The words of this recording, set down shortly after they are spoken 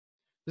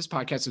This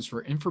podcast is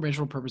for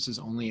informational purposes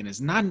only and is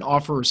not an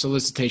offer or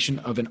solicitation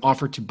of an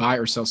offer to buy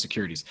or sell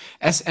securities.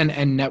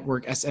 SNN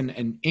Network,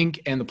 SNN Inc.,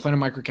 and the Planet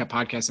Microcap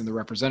Podcast and the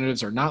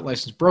representatives are not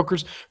licensed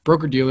brokers,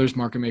 broker-dealers,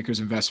 market makers,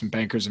 investment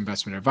bankers,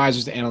 investment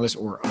advisors, analysts,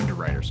 or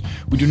underwriters.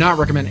 We do not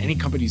recommend any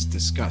companies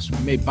discussed.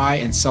 We may buy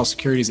and sell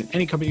securities in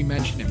any company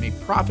mentioned and may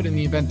profit in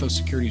the event those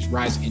securities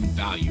rise in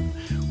value.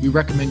 We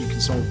recommend you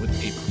consult with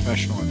a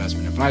professional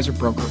investment advisor,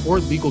 broker, or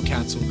legal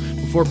counsel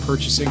before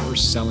purchasing or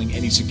selling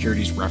any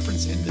securities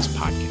referenced in this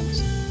podcast.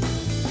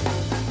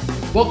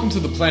 Welcome to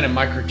the Planet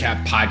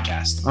Microcap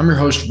Podcast. I'm your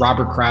host,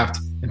 Robert Kraft,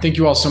 and thank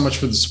you all so much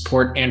for the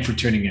support and for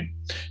tuning in.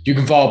 You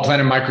can follow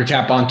Planet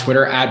Microcap on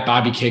Twitter at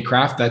Bobby K.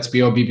 Kraft. That's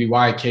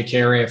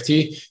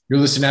BOBBYKKRAFT. You're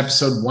listening to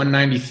episode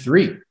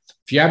 193.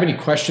 If you have any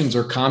questions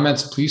or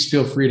comments, please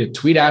feel free to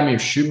tweet at me or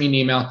shoot me an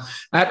email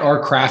at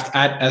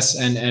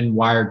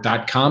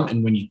rkraft@snnwire.com.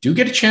 And when you do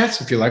get a chance,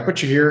 if you like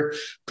what you hear,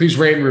 please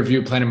rate and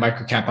review Planet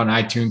Microcap on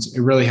iTunes.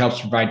 It really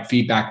helps provide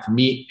feedback for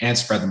me and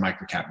spread the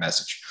microcap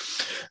message.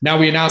 Now,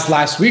 we announced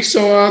last week,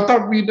 so I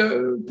thought we'd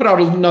put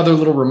out another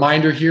little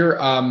reminder here.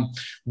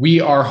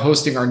 We are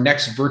hosting our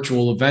next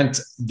virtual event,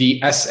 the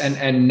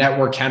SNN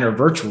Network Canada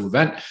Virtual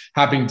Event,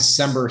 happening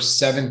December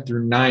 7th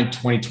through 9th,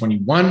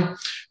 2021.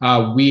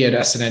 We at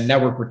SNN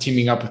Network, we're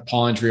teaming up with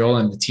Paul Andriola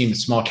and the team at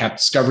Small Cap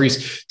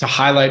Discoveries to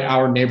highlight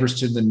our neighbors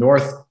to the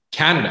north,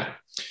 Canada.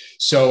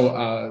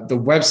 So the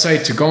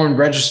website to go and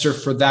register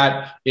for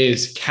that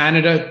is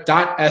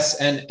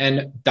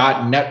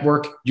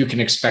canada.snn.network. You can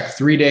expect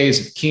 3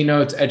 days of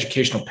keynotes,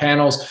 educational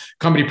panels,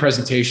 company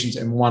presentations,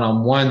 and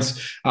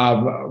one-on-ones.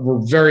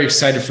 We're very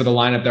excited for the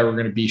lineup that we're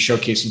going to be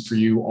showcasing for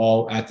you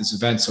all at this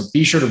event. So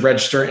be sure to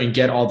register and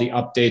get all the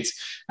updates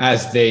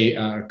as they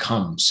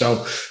come.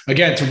 So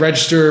again, to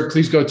register,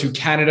 please go to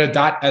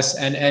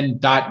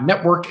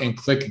canada.snn.network and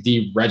click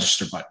the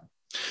register button.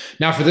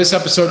 Now, for this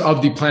episode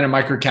of the Planet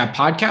Microcap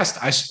Podcast,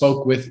 I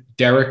spoke with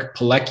Derek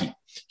Pilecki.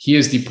 He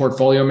is the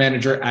portfolio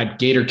manager at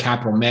Gator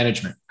Capital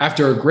Management.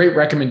 After a great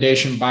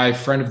recommendation by a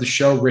friend of the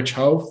show, Rich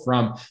Ho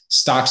from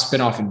Stock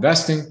Spinoff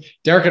Investing,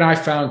 Derek and I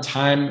found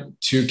time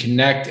to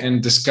connect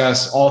and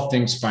discuss all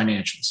things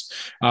financials.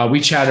 We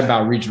chatted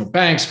about regional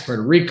banks,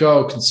 Puerto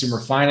Rico, consumer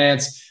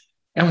finance,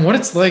 and what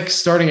it's like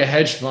starting a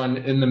hedge fund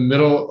in the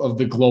middle of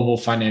the global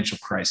financial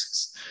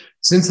crisis.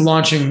 Since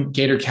launching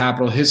Gator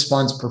Capital, his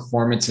fund's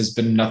performance has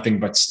been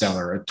nothing but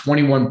stellar, a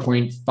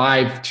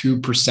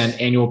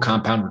 21.52% annual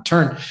compound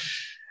return.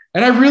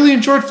 And I really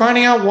enjoyed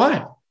finding out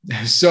why.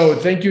 So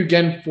thank you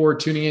again for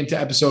tuning in to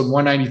episode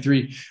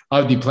 193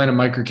 of the Planet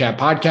Microcap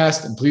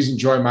Podcast. And please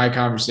enjoy my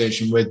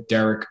conversation with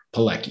Derek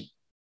Pilecki.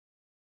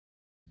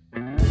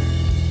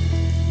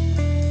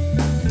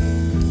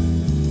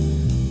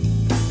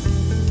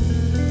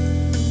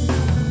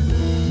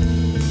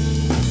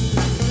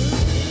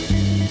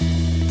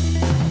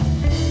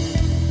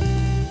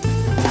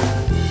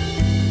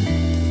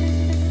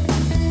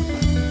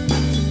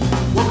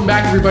 Welcome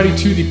back, everybody,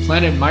 to the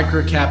Planet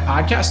Microcap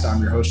Podcast. I'm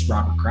your host,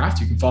 Robert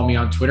Kraft. You can follow me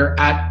on Twitter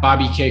at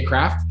Bobby K.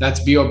 Kraft. That's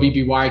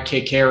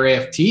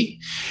BOBBYKKRAFT.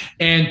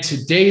 And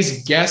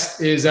today's guest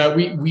is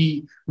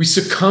we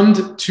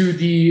succumbed to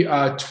the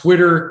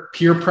Twitter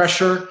peer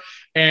pressure,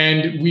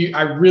 and we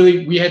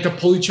had to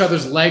pull each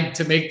other's leg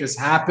to make this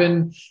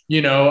happen.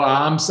 You know,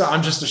 I'm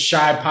just a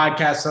shy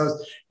podcast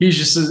host. He's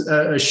just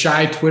a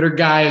shy Twitter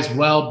guy as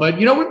well. But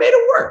we made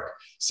it work.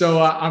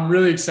 So I'm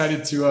really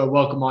excited to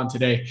welcome on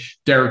today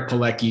Derek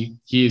Pilecki.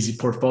 He is the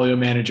portfolio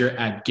manager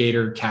at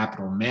Gator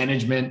Capital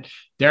Management.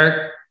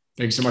 Derek,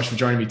 thanks so much for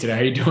joining me today. How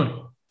are you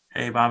doing?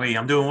 Hey, Bobby.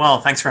 I'm doing well.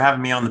 Thanks for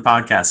having me on the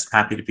podcast.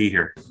 Happy to be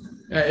here.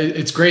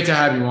 It's great to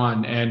have you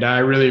on, and I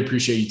really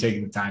appreciate you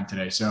taking the time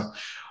today. So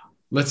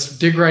let's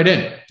dig right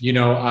in.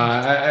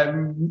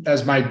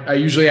 I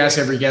usually ask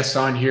every guest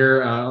on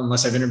here,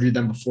 unless I've interviewed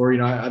them before,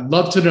 I'd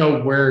love to know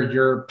where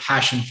your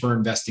passion for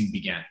investing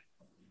began.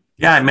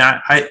 Yeah, I mean,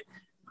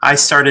 I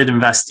started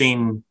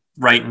investing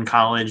right in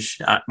college.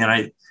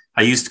 I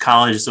used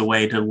college as a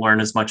way to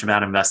learn as much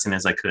about investing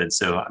as I could.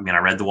 So, I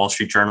read the Wall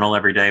Street Journal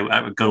every day.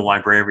 I would go to the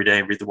library every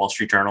day, read the Wall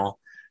Street Journal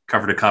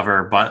cover to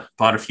cover,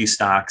 bought a few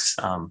stocks.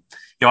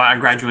 I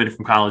graduated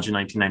from college in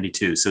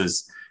 1992. So it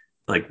was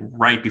like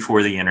right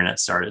before the internet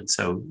started.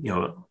 So,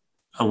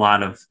 a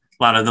lot of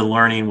the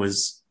learning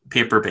was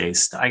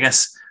paper-based. I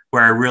guess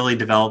where I really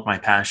developed my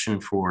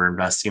passion for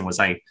investing was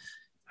I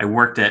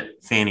worked at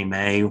Fannie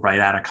Mae right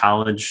out of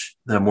college,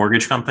 the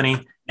mortgage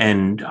company,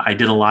 and I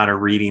did a lot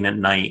of reading at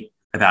night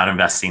about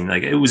investing.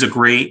 Like, it was I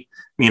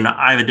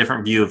have a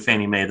different view of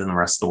Fannie Mae than the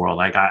rest of the world.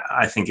 Like,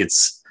 I think it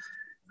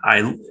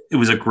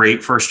was a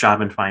great first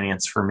job in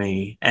finance for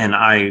me. And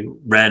I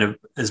read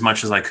as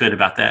much as I could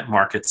about that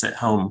markets at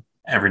home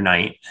every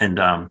night. And,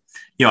 I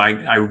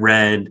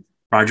read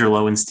Roger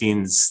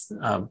Lowenstein's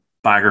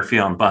biography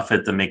on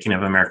Buffett, The Making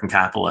of American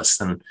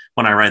Capitalists. And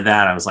when I read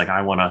that, I was like,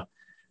 I want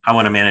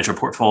to manage a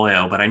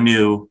portfolio, but I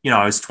knew,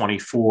 I was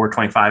 24,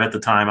 25 at the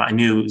time. I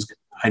knew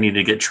I needed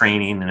to get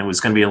training, and it was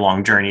going to be a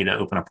long journey to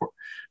open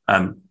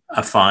a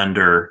fund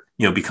or,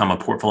 become a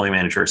portfolio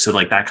manager. So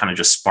like that kind of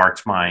just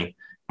sparked my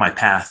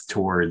path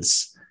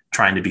towards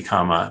trying to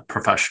become a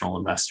professional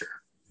investor.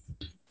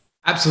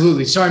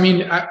 Absolutely. So, I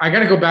mean, I got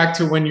to go back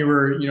to when you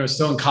were,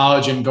 still in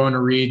college and going to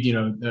read,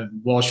 the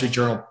Wall Street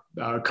Journal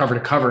cover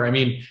to cover. I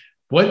mean,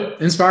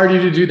 what inspired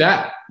you to do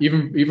that,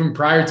 even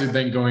prior to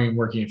then going and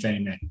working at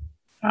Fannie Mae?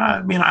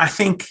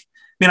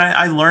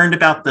 I learned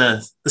about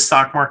the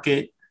stock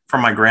market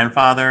from my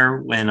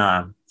grandfather when,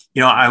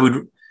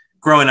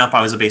 growing up,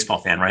 I was a baseball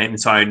fan, right? And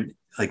so I'd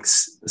like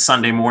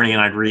Sunday morning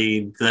and I'd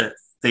read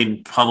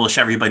they'd publish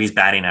everybody's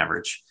batting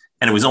average.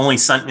 And it was only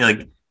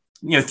Sunday,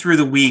 through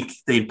the week,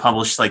 they'd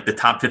publish like the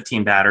top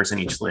 15 batters in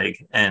each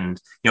league.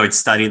 And, I'd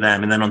study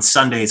them. And then on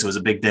Sundays, it was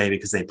a big day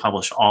because they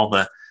publish all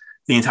the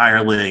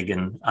entire league.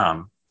 And,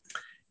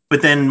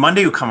 but then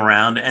Monday would come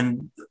around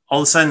and all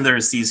of a sudden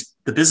there's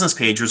the business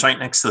page was right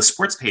next to the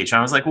sports page. And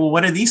I was like, well,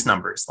 what are these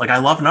numbers? Like, I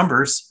love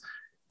numbers.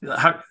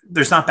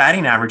 There's not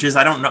batting averages.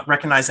 I don't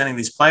recognize any of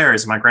these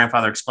players. My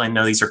grandfather explained,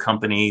 no, these are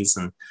companies.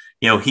 And,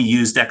 he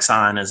used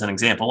Exxon as an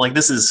example. Like,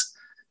 this is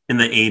in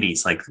the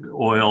 80s, like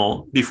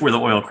oil, before the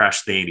oil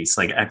crash of the 80s,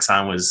 like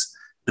Exxon was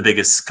the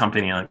biggest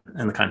company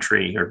in the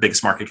country, or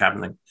biggest market cap.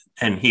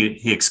 And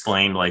he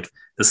explained, like,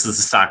 this is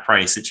the stock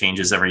price. It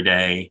changes every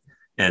day.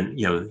 And,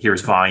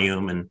 here's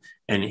volume.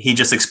 And he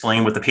just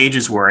explained what the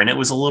pages were. And it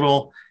was a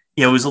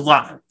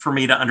lot for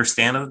me to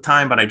understand at the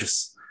time, but I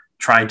just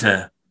tried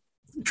to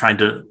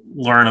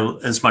learn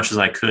as much as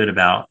I could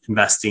about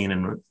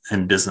investing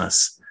and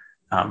business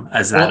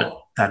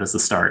that is the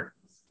start.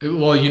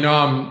 Well,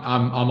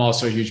 I'm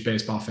also a huge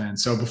baseball fan.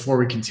 So before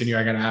we continue,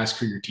 I got to ask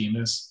who your team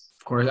is.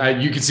 Of course,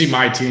 you can see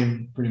my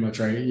team pretty much,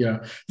 right? Yeah.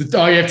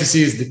 All you have to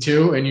see is the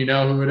two, and you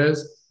know who it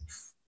is.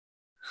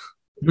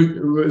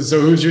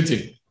 So who's your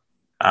team?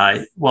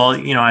 I've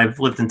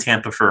lived in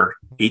Tampa for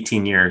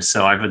 18 years,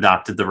 so I've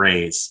adopted the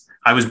Rays.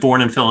 I was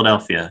born in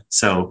Philadelphia.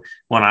 So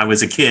when I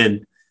was a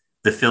kid,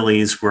 the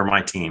Phillies were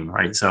my team,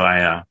 right? So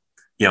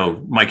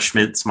Mike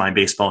Schmidt's my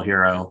baseball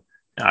hero.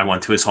 I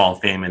went to his Hall of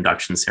Fame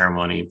induction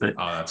ceremony, but,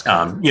 that's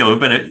cool.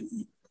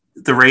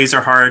 The Rays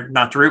are hard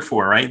not to root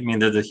for, right? I mean,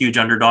 they're the huge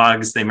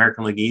underdogs. The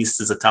American League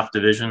East is a tough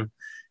division,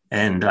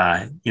 and,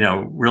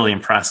 really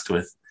impressed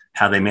with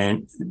how they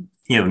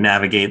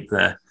navigate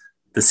the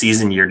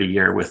season year to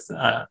year with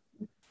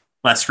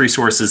less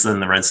resources than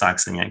the Red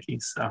Sox and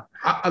Yankees. So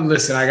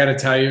listen, I got to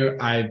tell you,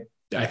 I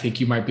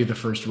think you might be the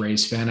first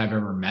Rays fan I've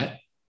ever met.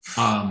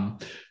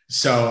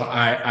 So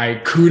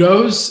I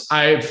kudos.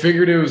 I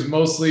figured it was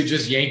mostly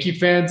just Yankee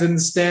fans in the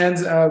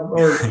stands,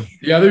 or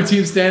the other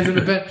team stands in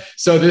the pen.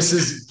 So this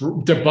is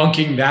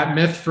debunking that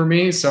myth for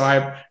me. So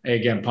I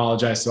again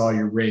apologize to all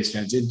your Rays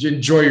fans.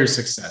 Enjoy your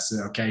success.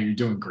 Okay, you're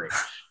doing great.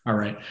 All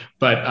right,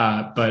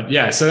 but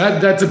yeah. So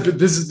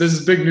this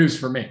is big news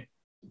for me.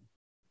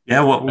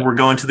 Yeah, well, we're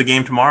going to the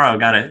game tomorrow.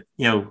 Got it.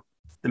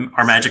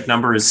 Our magic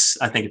number is,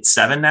 I think it's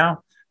 7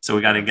 now. So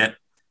we got to get.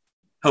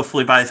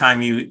 Hopefully by the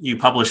time you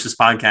publish this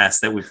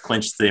podcast that we've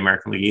clinched the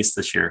American League East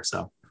this year.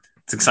 So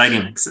it's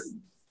exciting. It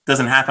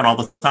doesn't happen all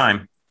the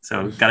time.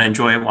 So got to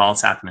enjoy it while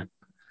it's happening.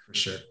 For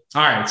sure.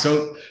 All right.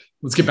 So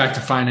let's get back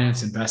to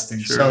finance investing.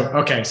 Sure.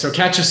 So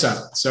catch us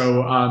up.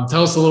 So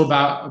tell us a little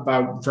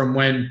about from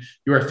when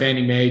you were at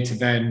Fannie Mae to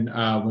then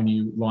when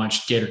you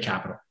launched Gator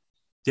Capital.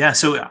 Yeah.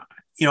 So,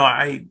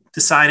 I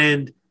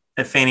decided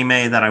at Fannie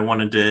Mae that I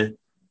wanted to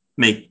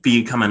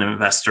become an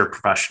investor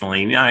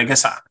professionally. I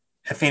guess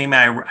at Fannie Mae,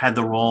 I had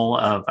the role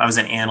of, I was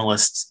an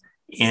analyst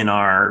in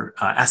our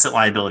asset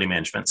liability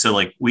management. So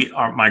like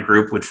my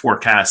group would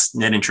forecast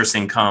net interest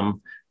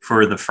income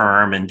for the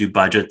firm and do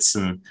budgets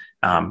and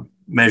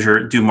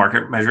do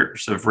market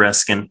measures of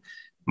risk. And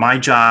my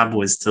job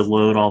was to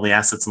load all the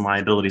assets and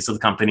liabilities of the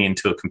company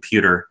into a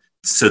computer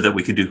so that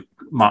we could do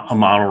a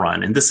model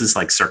run. And this is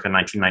like circa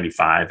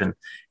 1995. And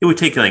it would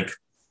take like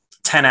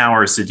 10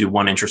 hours to do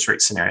one interest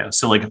rate scenario.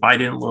 So like if I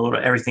didn't load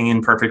everything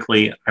in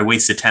perfectly, I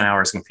wasted 10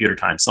 hours computer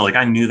time. So like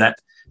I knew that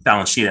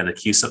balance sheet at a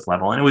CUSIP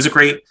level. And it was a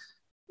great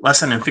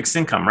lesson in fixed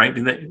income, right?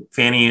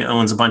 Fannie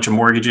owns a bunch of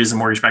mortgages and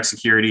mortgage-backed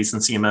securities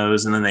and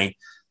CMOs, and then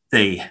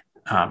they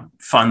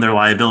fund their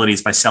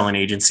liabilities by selling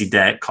agency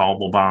debt,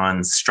 callable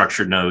bonds,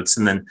 structured notes.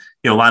 And then,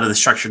 a lot of the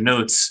structured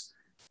notes,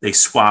 they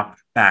swap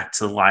back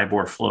to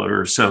LIBOR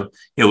floaters. So,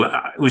 it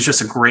was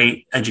just a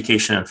great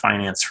education in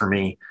finance for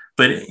me.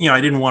 But,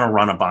 I didn't want to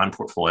run a bond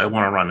portfolio. I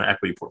want to run an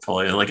equity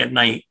portfolio. Like at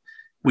night,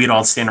 we'd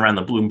all stand around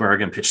the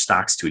Bloomberg and pitch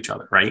stocks to each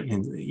other, right?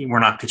 And we're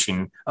not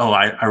pitching,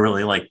 I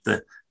really like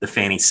the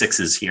Fannie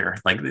sixes here.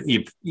 Like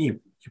you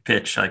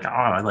pitch like,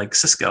 I like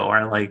Cisco, or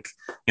I like,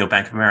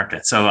 Bank of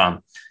America. So,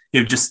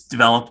 just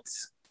developed,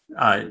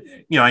 I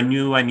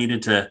knew I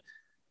needed to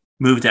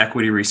move to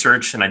equity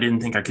research, and I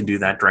didn't think I could do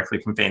that directly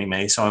from Fannie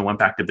Mae. So I went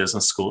back to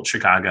business school at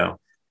Chicago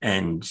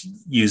and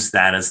used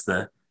that as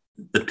the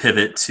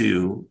pivot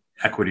to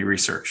equity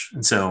research.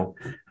 And so,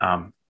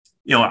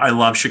 I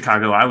love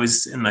Chicago. I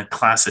was in the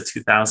class of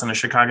 2000 at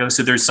Chicago.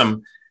 So there's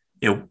some,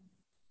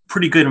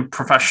 pretty good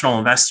professional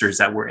investors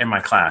that were in my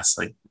class,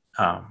 like,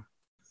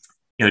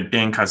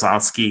 Dan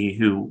Kozlowski,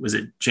 who was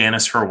at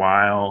Janus for a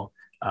while,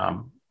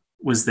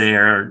 was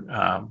there.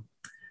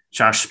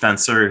 Josh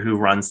Spencer, who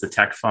runs the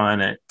tech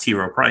fund at T.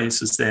 Rowe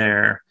Price, was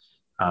there.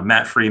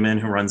 Matt Freeman,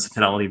 who runs the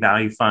Fidelity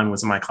Value Fund,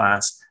 was in my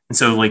class. And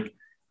so like,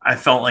 I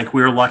felt like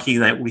we were lucky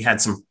that we had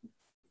some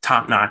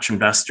top-notch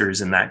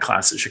investors in that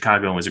class at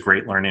Chicago, and it was a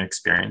great learning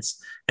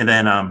experience. And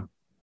then,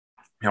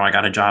 I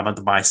got a job at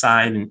the buy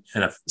side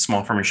at a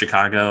small firm in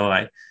Chicago.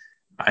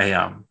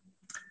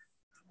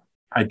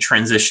 I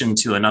transitioned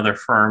to another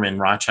firm in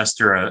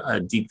Rochester, a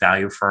deep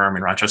value firm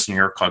in Rochester, New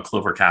York called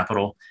Clover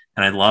Capital.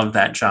 And I loved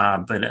that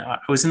job, but I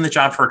was in the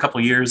job for a couple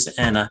of years,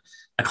 and a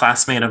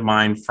classmate of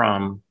mine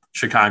from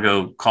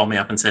Chicago called me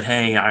up and said,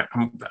 "Hey, I've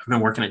been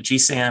working at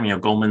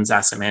GSAM, Goldman's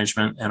Asset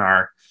Management, and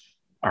our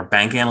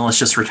bank analyst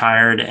just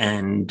retired,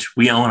 and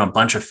we own a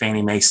bunch of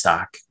Fannie Mae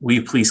stock. Will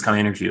you please come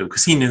interview?"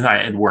 Because he knew I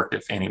had worked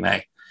at Fannie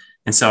Mae.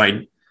 And so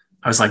I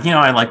was like,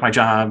 I like my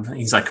job. And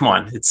he's like, "Come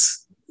on,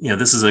 it's,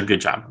 this is a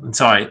good job." And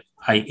so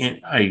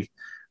I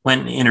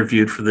went and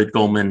interviewed for the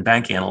Goldman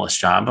bank analyst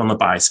job on the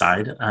buy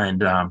side.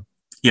 And,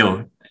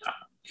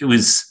 it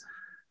was,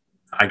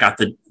 I got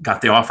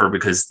the offer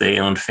because they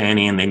owned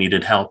Fannie and they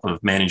needed help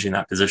of managing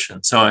that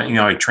position. So,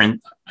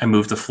 I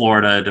moved to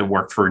Florida to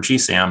work for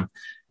GSAM.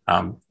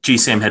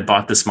 GSAM had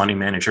bought this money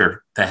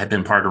manager that had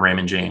been part of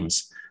Raymond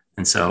James.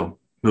 And so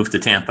moved to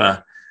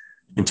Tampa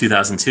in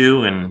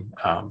 2002 and,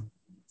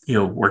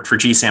 worked for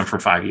GSAM for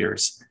 5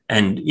 years.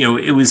 And,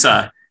 it was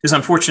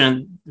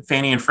unfortunate.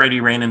 Fannie and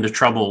Freddie ran into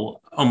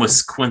trouble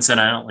almost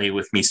coincidentally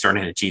with me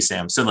starting at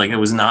GSAM. So like, it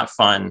was not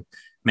fun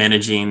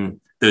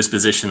managing those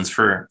positions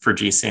for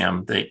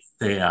GSAM.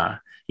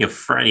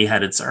 Freddie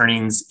had its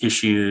earnings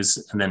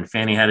issues, and then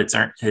Fannie had its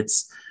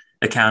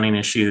accounting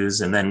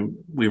issues. And then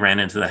we ran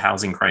into the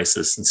housing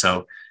crisis. And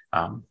so,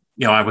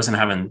 I wasn't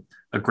having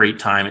a great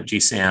time at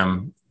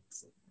GSAM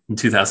in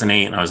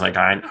 2008. And I was like,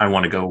 I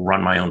want to go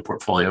run my own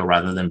portfolio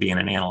rather than being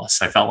an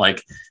analyst. I felt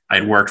like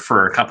I'd worked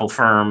for a couple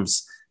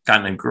firms,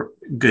 gotten a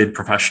good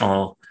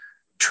professional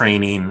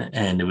training,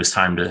 and it was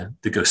time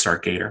to go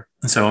start Gator.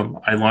 And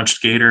so I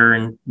launched Gator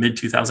in mid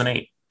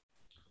 2008.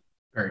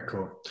 Very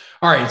cool.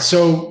 All right.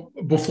 So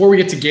before we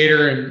get to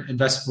Gator and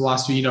investment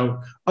philosophy,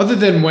 other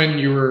than when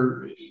you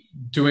were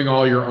doing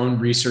all your own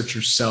research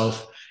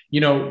yourself,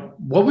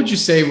 what would you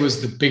say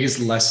was the biggest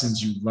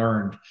lessons you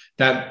learned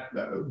that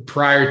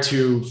prior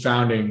to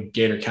founding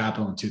Gator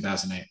Capital in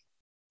 2008?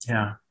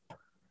 Yeah.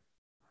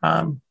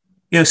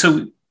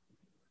 So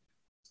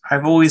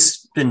I've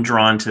always been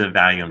drawn to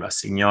value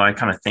investing. I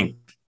kind of think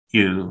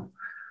your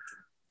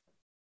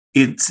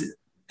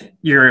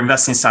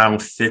investing style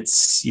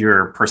fits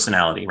your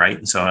personality, right?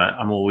 And so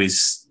I'm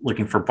always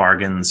looking for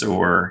bargains,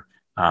 or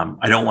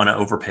I don't want to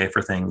overpay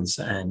for things.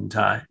 And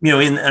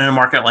in a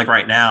market like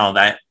right now,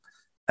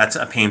 that's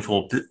a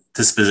painful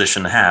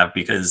disposition to have,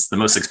 because the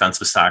most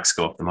expensive stocks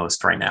go up the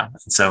most right now.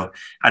 And so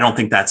I don't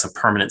think that's a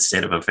permanent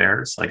state of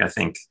affairs. Like, I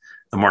think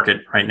the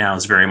market right now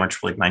is very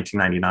much like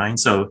 1999.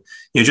 So,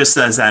 just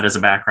as a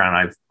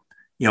background,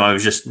 I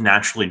was just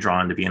naturally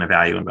drawn to being a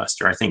value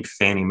investor. I think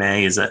Fannie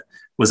Mae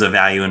was a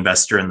value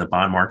investor in the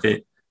bond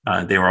market.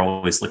 They were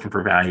always looking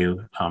for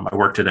value. I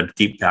worked at a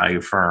deep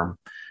value firm.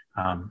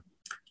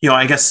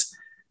 I guess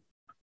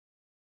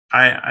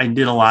I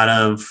did a lot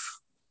of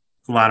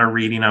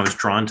reading. I was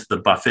drawn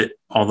to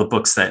all the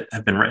books that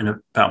have been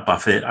written about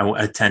Buffett. I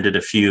attended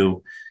a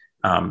few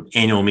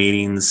annual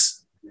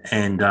meetings,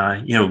 and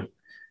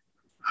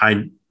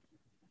I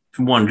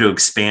wanted to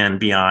expand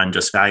beyond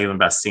just value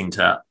investing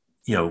to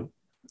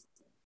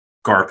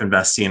GARP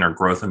investing or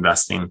growth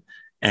investing.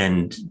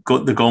 And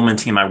the Goldman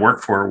team I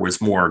worked for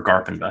was more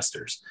GARP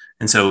investors,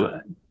 and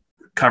so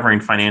covering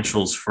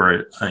financials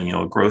for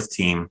a growth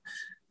team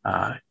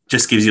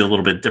just gives you a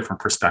little bit different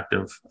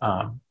perspective.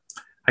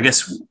 I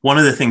guess one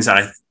of the things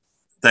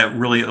that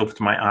really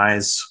opened my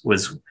eyes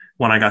was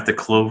when I got to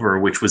Clover,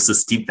 which was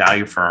this deep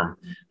value firm.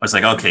 I was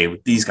like, okay,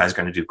 these guys are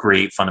going to do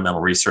great fundamental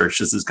research.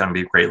 This is going to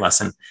be a great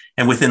lesson.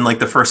 And within like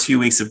the first few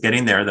weeks of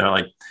getting there, they're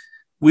like,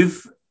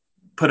 we've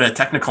put a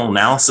technical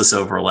analysis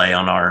overlay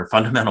on our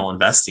fundamental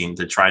investing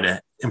to try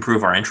to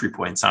improve our entry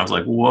points. And I was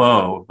like,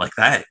 whoa, like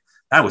that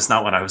was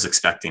not what I was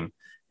expecting.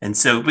 And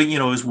so, but,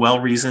 it was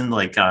well-reasoned.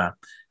 Like, I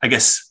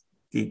guess,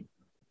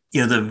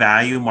 the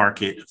value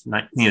market,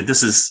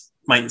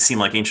 might seem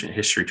like ancient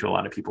history to a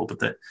lot of people, but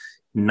the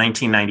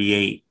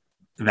 1998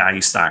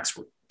 value stocks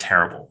were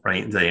terrible,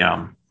 right?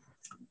 The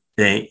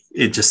mid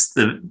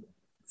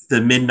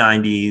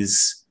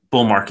 90s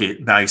bull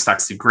market value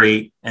stocks did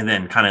great. And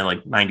then kind of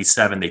like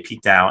 97, they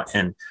peaked out.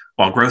 And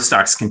while growth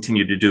stocks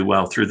continued to do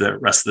well through the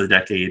rest of the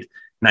decade,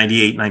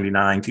 98,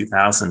 99,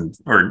 2000,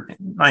 or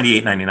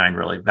 98, 99,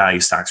 really,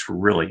 value stocks were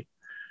really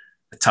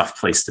a tough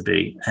place to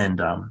be. And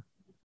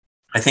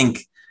I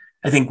think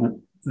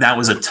that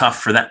was a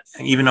tough for that,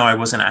 even though I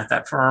wasn't at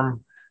that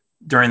firm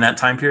during that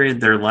time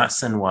period. Their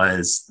lesson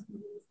was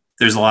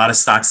there's a lot of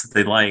stocks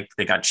that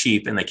they got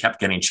cheap, and they kept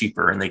getting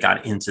cheaper, and they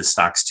got into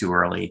stocks too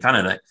early. Kind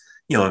of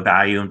a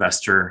value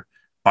investor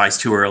buys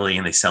too early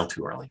and they sell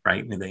too early,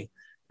 right?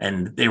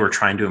 And they were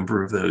trying to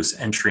improve those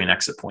entry and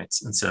exit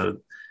points. And so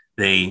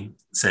they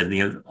said,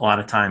 a lot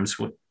of times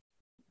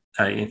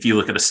if you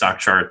look at a stock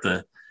chart,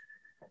 the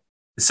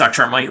the stock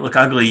chart might look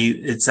ugly.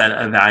 It's at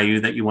a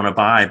value that you want to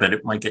buy, but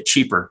it might get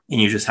cheaper,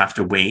 and you just have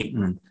to wait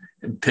and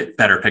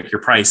better pick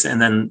your price.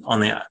 And then on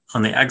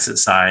the exit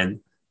side,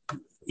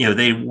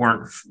 they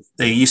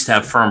used to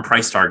have firm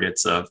price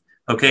targets of,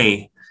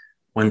 okay,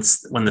 when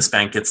this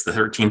bank gets the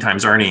 13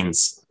 times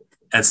earnings,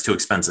 that's too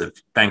expensive.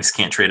 Banks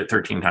can't trade at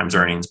 13 times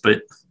earnings,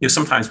 but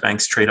sometimes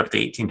banks trade up to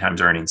 18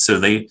 times earnings. So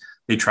they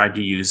tried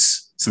to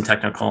use some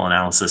technical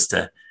analysis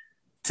to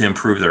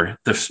improve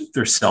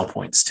their sell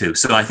points too.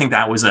 So I think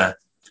that was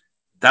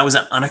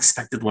an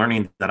unexpected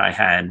learning that I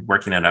had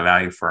working at a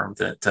value firm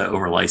to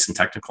overlay some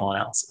technical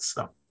analysis.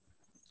 So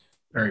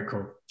very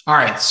cool. All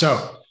right,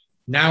 so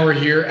now we're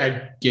here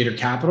at Gator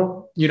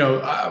Capital.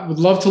 I would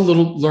love to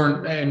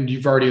learn, and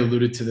you've already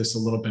alluded to this a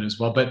little bit as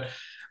well, but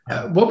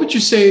what would you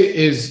say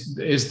is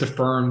the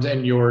firm's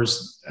and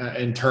yours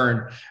in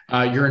turn,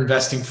 your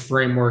investing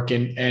framework,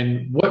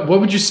 and what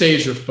would you say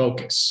is your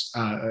focus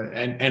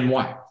and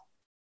why?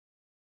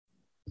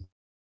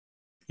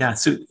 Yeah,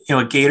 so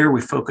at Gator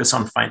we focus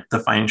on the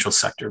financial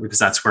sector because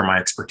that's where my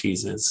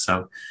expertise is.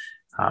 So,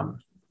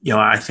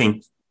 I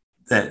think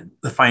that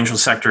the financial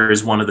sector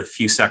is one of the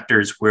few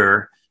sectors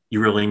where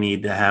you really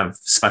need to have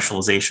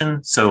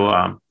specialization. So,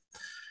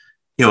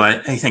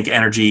 I think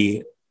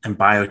energy and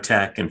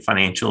biotech and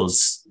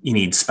financials, you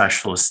need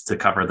specialists to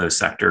cover those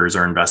sectors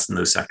or invest in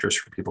those sectors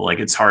for people. Like,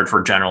 it's hard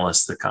for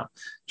generalists to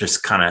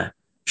just kind of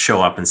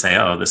show up and say,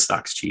 oh, this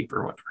stock's cheap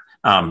or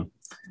whatever.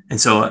 And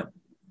so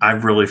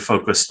I've really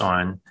focused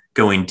on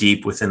going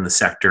deep within the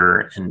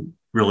sector, and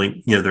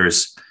really,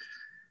 there's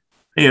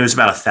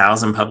about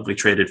 1,000 publicly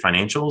traded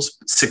financials.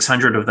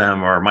 600 of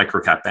them are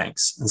microcap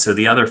banks. And so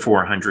the other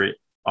 400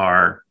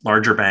 are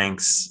larger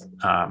banks,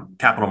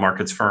 capital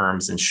markets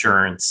firms,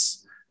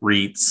 insurance,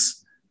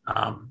 REITs,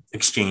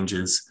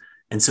 exchanges.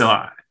 And so,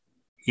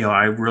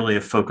 I really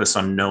have focused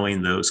on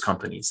knowing those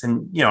companies.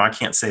 And, I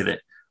can't say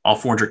that all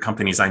 400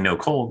 companies I know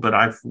cold, but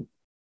I've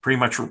pretty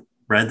much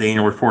read the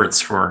annual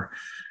reports for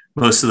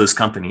most of those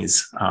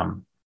companies.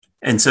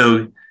 And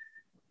so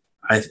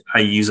I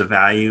use a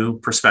value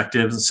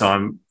perspective. So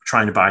I'm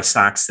trying to buy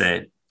stocks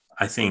that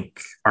I think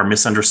are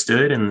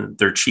misunderstood and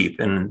they're cheap,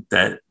 and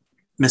that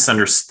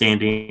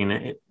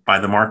misunderstanding by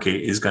the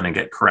market is going to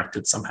get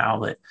corrected somehow,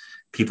 that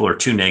people are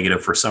too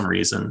negative for some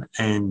reason.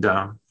 And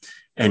a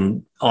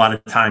lot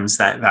of times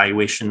that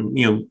valuation,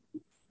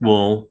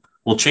 will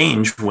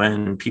change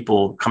when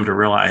people come to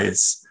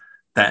realize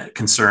that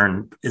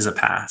concern is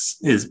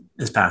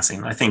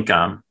passing.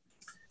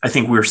 I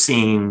think we're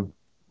seeing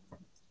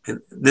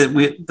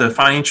that the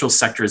financial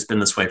sector has been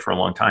this way for a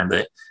long time,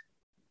 that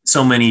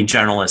so many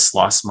generalists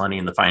lost money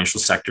in the financial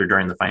sector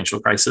during the financial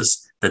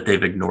crisis that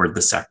they've ignored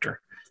the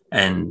sector.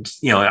 And,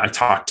 I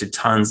talked to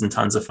tons and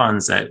tons of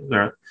funds that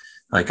they're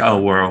like,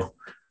 oh,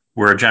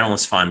 we're a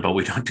generalist fund, but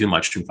we don't do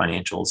much in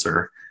financials,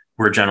 or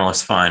we're a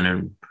generalist fund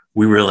and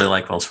we really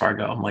like Wells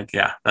Fargo. I'm like,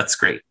 yeah, that's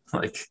great.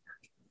 Like,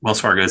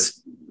 Wells Fargo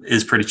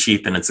is pretty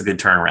cheap and it's a good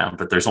turnaround,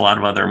 but there's a lot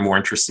of other more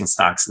interesting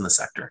stocks in the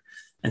sector.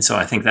 And so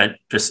I think that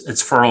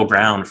it's fertile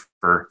ground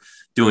for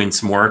doing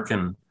some work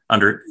and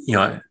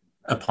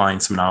applying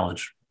some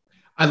knowledge.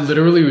 I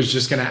literally was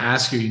just going to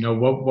ask you,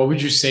 what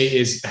would you say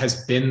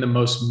has been the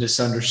most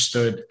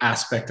misunderstood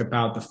aspect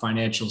about the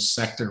financial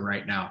sector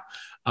right now?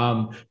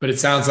 But it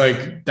sounds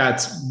like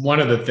that's one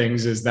of the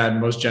things, is that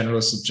most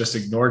generalists have just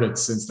ignored it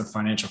since the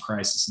financial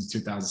crisis in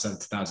 2007,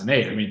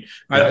 2008. I mean,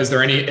 is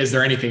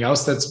there anything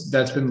else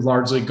that's been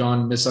largely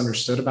gone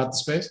misunderstood about the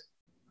space?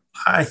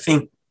 I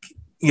think,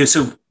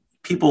 so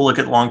people look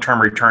at long-term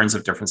returns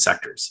of different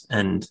sectors,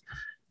 and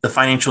the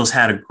financials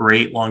had a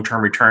great long-term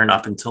return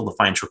up until the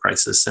financial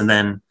crisis. And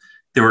then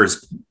there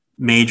was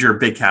major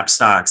big cap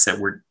stocks that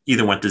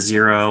either went to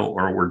zero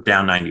or were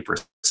down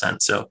 90%.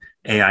 So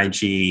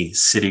AIG,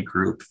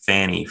 Citigroup,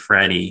 Fannie,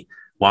 Freddie,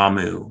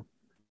 WAMU,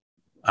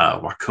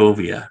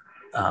 Wachovia,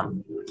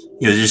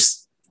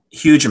 just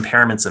huge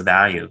impairments of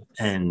value.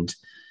 And,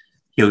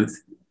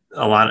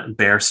 a lot of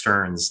Bear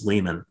Stearns,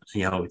 Lehman,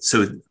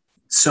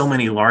 so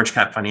many large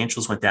cap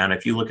financials went down.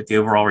 If you look at the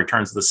overall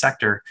returns of the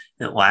sector,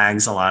 it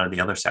lags a lot of the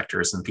other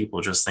sectors, and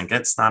people just think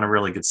it's not a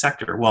really good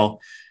sector.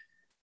 Well,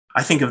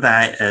 I think of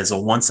that as a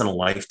once in a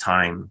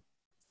lifetime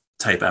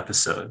type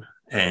episode.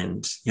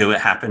 And,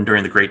 it happened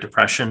during the Great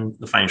Depression.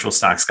 The financial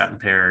stocks got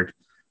impaired.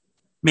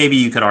 Maybe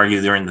you could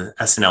argue during the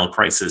S&L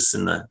crisis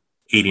in the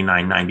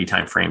 89, 90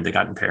 time frame, they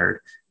got impaired.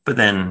 But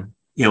then,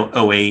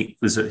 08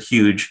 was a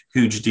huge,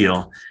 huge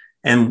deal.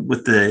 And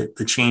with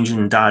the change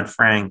in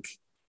Dodd-Frank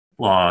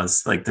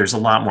laws, like, there's a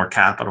lot more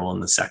capital in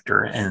the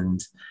sector.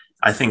 And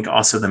I think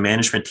also the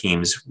management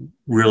teams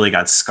really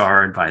got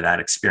scarred by that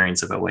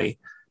experience of 08.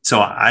 So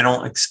I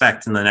don't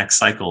expect in the next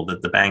cycle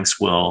that the banks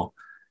will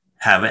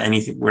have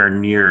anywhere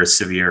near as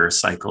severe a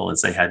cycle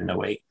as they had in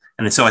 08.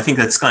 And so I think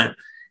that's going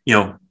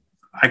to,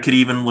 I could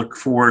even look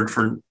forward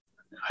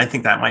I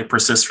think that might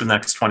persist for the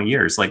next 20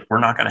 years. Like, we're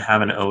not going to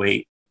have an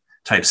 08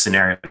 type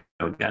scenario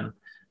again,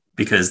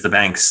 because the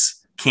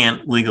banks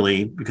can't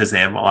legally, because they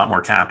have a lot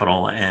more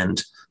capital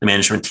and the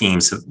management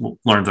teams have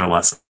learned their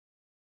lesson.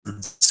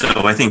 So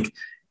I think,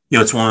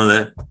 it's one of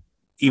the,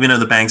 even though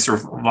the banks are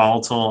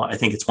volatile, I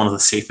think it's one of the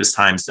safest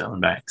times to own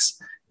banks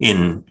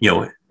in,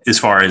 as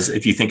far as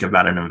if you think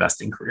about an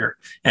investing career.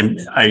 And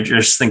I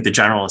just think the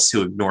generalists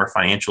who ignore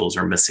financials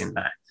are missing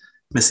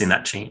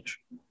that change.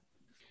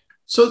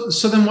 So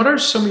then what are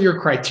some of your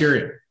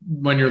criteria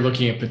when you're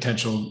looking at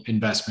potential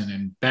investment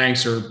in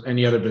banks or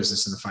any other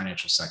business in the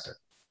financial sector?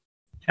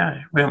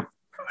 Yeah, well,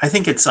 I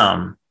think it's,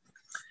 I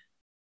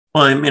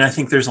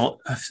think there's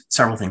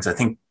several things. I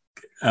think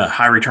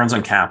high returns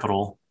on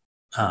capital,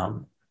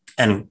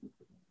 and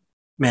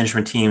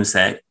management teams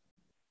that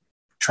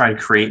try to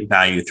create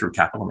value through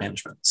capital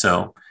management.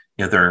 So,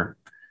 they're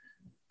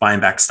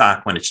buying back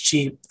stock when it's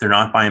cheap. They're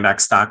not buying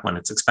back stock when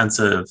it's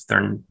expensive.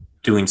 They're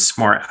doing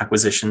smart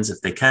acquisitions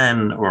if they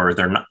can, or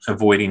they're not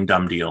avoiding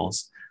dumb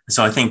deals.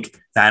 So I think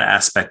that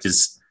aspect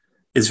is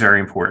very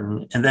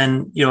important. And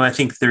then, I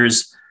think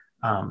there's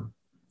a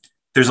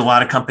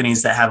lot of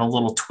companies that have a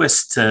little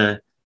twist to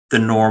the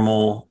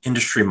normal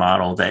industry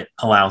model that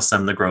allows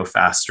them to grow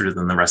faster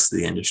than the rest of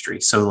the industry.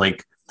 So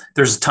like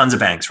there's tons of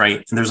banks,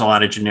 right? And there's a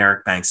lot of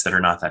generic banks that are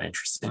not that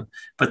interesting,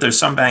 but there's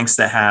some banks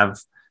that have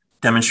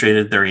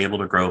demonstrated they're able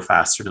to grow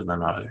faster than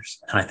others.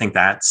 And I think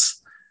that's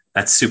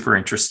super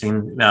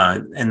interesting.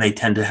 And they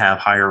tend to have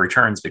higher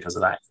returns because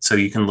of that. So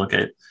you can look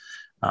at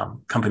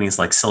companies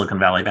like Silicon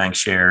Valley Bank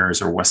shares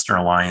or Western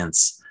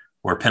Alliance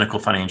or Pinnacle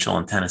Financial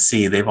in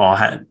Tennessee. They've all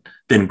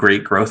been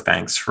great growth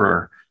banks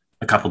for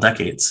a couple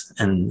decades.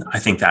 And I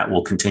think that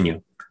will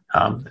continue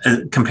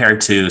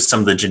compared to some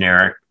of the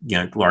generic,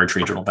 large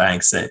regional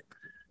banks that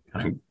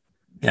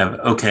have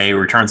okay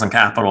returns on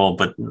capital,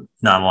 but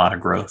not a lot of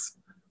growth.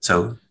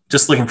 So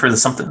just looking for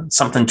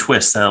something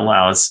twist that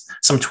allows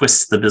some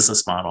twist to the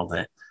business model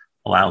that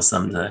allows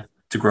them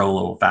to grow a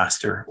little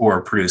faster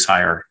or produce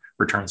higher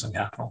returns on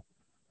capital.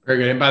 Very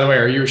good. And by the way,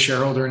 are you a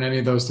shareholder in any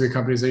of those three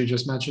companies that you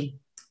just mentioned?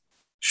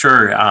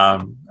 Sure.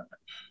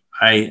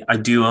 I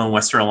do own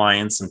Western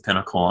Alliance and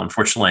Pinnacle.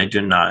 Unfortunately, I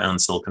do not own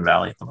Silicon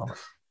Valley at the moment.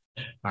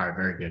 All right,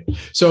 very good.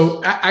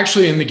 So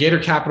actually in the Gator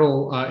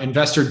Capital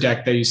investor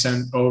deck that you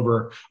sent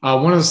over,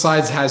 one of the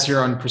slides has here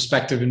on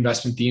prospective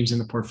investment themes in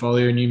the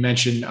portfolio. And you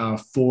mentioned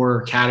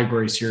 4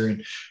 categories here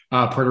in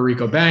Puerto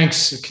Rico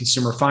banks,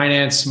 consumer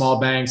finance, small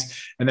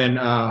banks, and then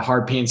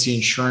hard P&C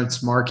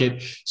insurance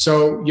market.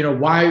 So,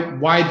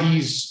 why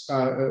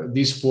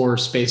these 4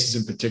 spaces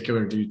in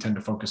particular do you tend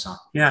to focus on?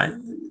 Yeah.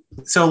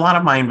 So a lot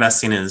of my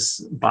investing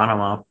is bottom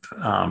up,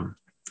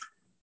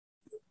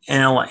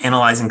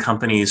 analyzing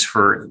companies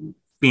for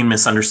being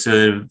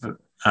misunderstood.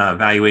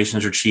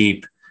 Valuations are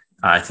cheap.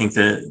 I think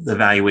the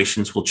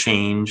valuations will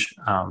change.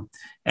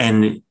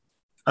 And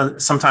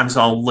sometimes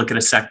I'll look at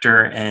a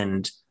sector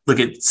and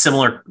look at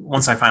similar,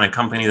 once I find a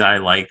company that I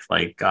like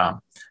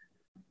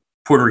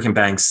Puerto Rican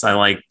banks, I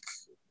like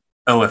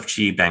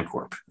OFG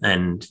Bancorp.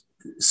 And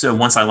so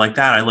once I like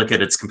that, I look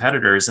at its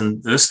competitors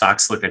and those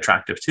stocks look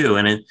attractive too.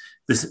 And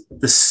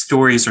the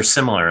stories are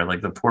similar.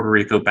 Like the Puerto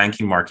Rico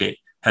banking market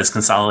has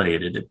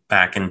consolidated.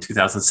 Back in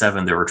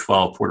 2007, there were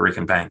 12 Puerto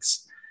Rican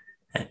banks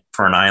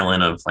for an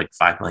island of like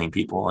 5 million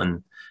people.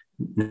 And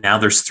now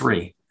there's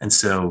 3. And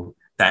so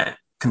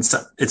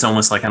it's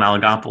almost like an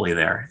oligopoly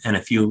there. And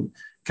if you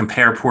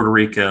compare Puerto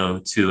Rico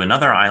to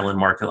another island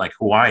market like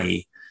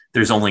Hawaii,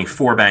 there's only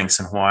 4 banks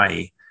in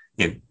Hawaii.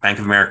 Bank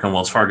of America and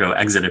Wells Fargo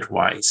exited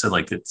Hawaii. So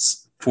like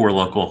it's 4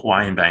 local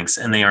Hawaiian banks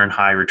and they earn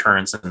high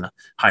returns and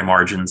high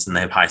margins and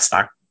they have high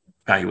stock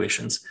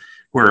valuations.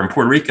 Where in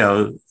Puerto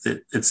Rico,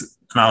 it's an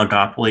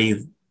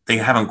oligopoly. They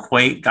haven't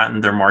quite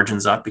gotten their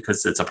margins up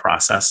because it's a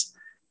process.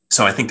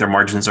 So I think their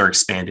margins are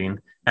expanding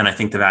and I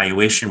think the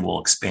valuation will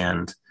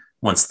expand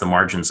once the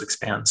margins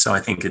expand. So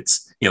I think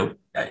it's,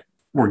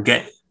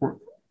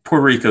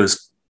 Puerto Rico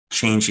is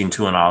changing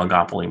to an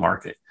oligopoly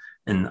market.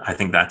 And I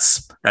think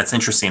that's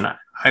interesting.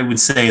 I would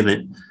say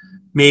that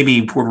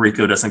maybe Puerto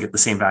Rico doesn't get the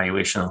same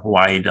valuation that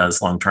Hawaii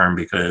does long-term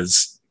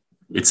because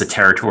it's a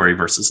territory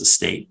versus a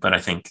state. But I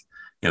think,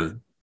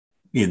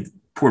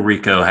 Puerto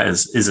Rico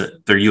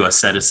they're U.S.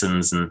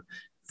 citizens and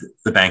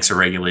the banks are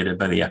regulated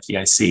by the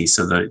FDIC.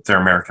 So they're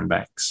American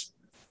banks.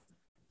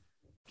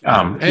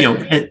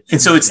 And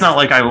so it's not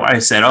like I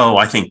said,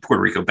 I think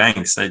Puerto Rico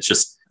banks. It's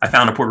just, I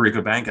found a Puerto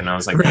Rico bank and I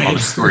was like, right. Oh, the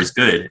story's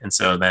good. And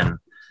so then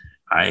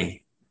I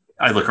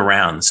look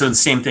around. So the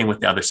same thing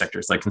with the other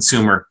sectors like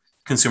consumer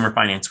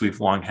finance. We've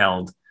long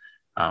held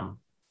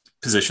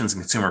positions in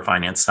consumer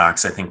finance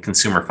stocks. I think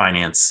consumer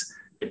finance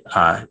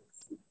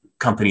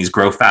companies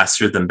grow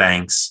faster than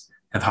banks,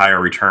 have higher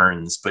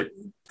returns, but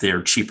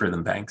they're cheaper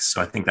than banks.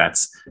 So I think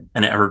that's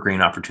an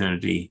evergreen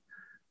opportunity.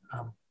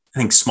 I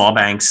think small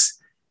banks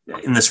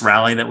in this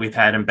rally that we've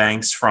had in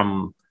banks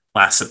from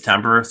last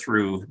September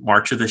through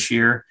March of this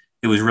year,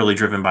 it was really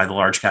driven by the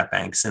large cap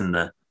banks and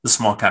the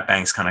small cap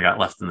banks kind of got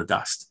left in the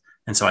dust.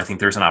 And so I think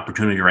there's an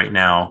opportunity right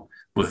now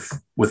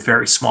with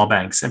very small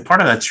banks. And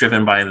part of that's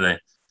driven by the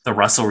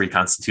Russell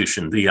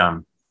reconstitution.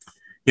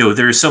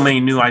 There's so many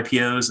new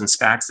IPOs and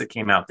SPACs that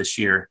came out this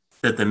year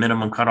that the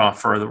minimum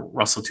cutoff for the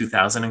Russell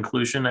 2000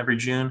 inclusion every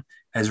June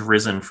has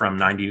risen from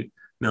 90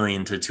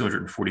 million to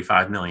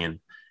 245 million.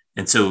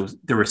 And so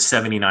there were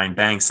 79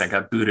 banks that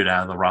got booted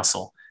out of the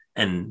Russell.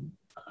 And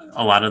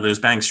a lot of those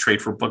banks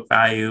trade for book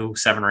value,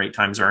 7 or 8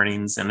 times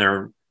earnings, and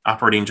they're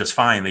operating just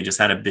fine. They just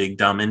had a big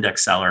dumb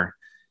index seller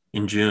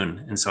in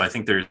June. And so I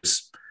think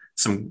there's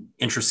some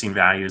interesting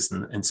values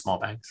in small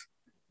banks.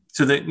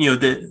 So that,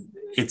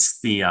 it's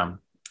the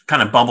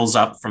kind of bubbles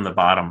up from the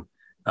bottom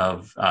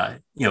of,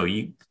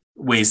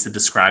 ways to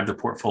describe the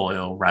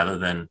portfolio rather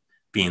than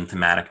being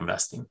thematic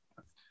investing.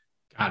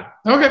 Got it.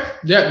 Okay.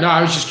 Yeah. No,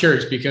 I was just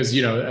curious because,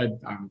 it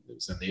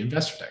was in the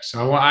investor deck.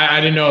 So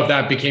I didn't know if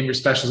that became your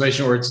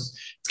specialization or it's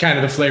kind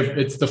of the flavor.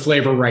 It's the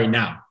flavor right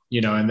now,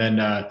 and then,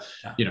 at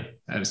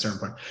a certain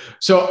point.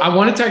 So I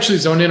wanted to actually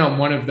zone in on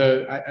one of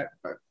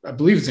I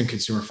believe it's in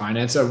consumer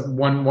finance.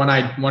 One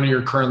of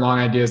your current long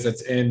ideas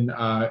that's in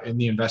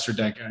the investor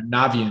deck,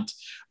 Navient,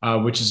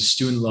 which is a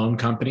student loan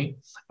company.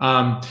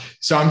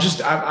 So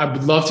I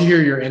would love to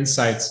hear your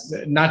insights,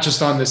 not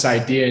just on this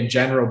idea in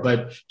general,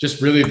 but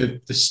just really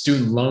the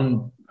student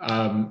loan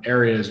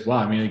area as well.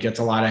 I mean, it gets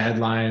a lot of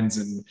headlines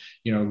and,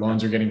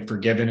 loans are getting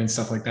forgiven and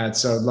stuff like that.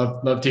 So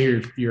love to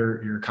hear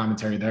your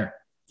commentary there.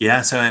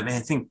 Yeah. So I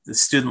think the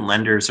student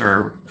lenders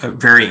are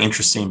very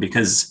interesting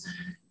because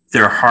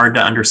they're hard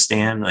to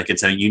understand. Like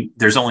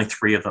there's only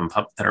 3 of them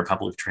that are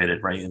publicly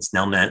traded, right? It's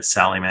Nelnet,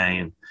 Sallie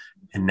Mae,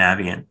 and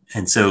Navient.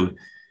 And so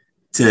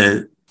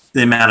the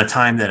amount of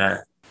time that an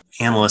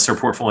analyst or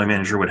portfolio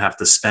manager would have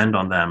to spend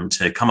on them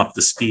to come up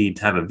to speed,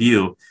 to have a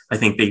view, I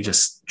think they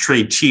just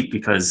trade cheap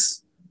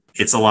because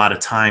it's a lot of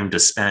time to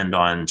spend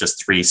on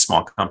just 3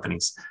 small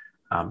companies.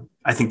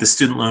 I think the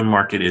student loan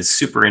market is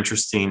super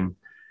interesting.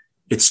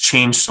 It's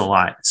changed a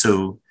lot.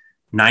 So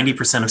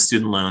 90% of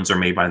student loans are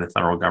made by the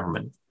federal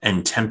government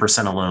and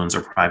 10% of loans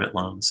are private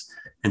loans.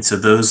 And so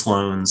those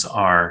loans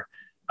are,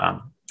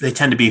 they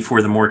tend to be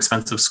for the more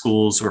expensive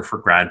schools or for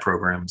grad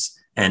programs.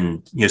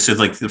 And, so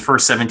like the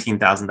first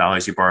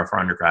 $17,000 you borrow for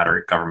undergrad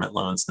are government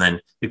loans. And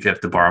then if you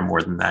have to borrow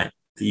more than that,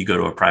 you go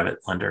to a private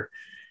lender.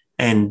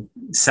 And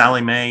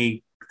Sallie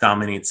Mae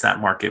dominates that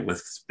market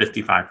with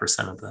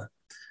 55%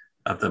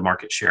 of the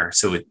market share.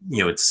 So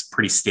it's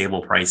pretty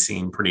stable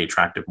pricing, pretty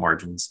attractive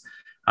margins.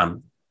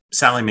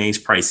 Sallie Mae's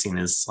pricing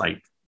is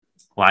like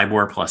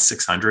LIBOR plus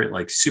 600,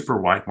 like super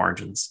wide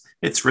margins.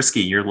 It's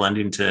risky. You're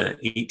lending to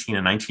 18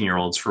 and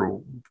 19-year-olds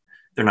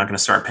they're not going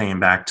to start paying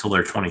back till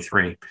they're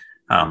 23.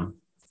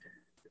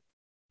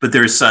 But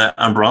there's an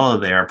umbrella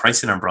there, a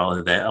pricing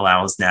umbrella that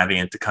allows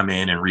Navient to come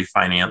in and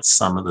refinance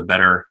some of the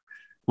better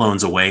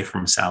loans away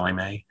from Sallie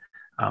Mae.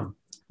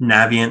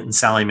 Navient and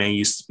Sallie Mae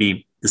used to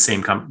be the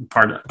same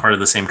part of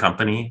the same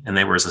company, and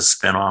they were as a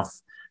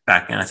spinoff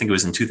back in, I think it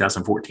was in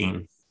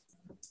 2014.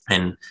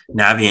 And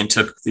Navient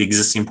took the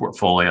existing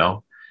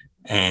portfolio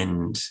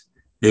and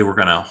they were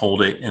going to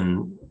hold it.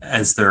 And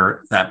as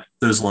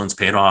those loans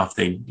paid off,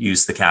 they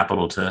used the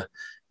capital to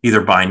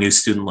either buy new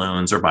student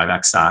loans or buy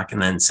back stock. And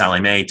then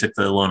Sallie Mae took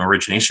the loan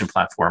origination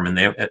platform, and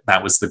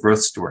that was the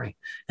growth story.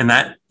 And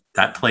that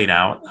played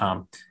out.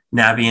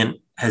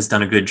 Navient has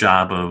done a good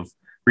job of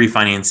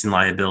refinancing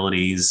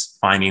liabilities,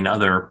 finding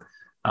other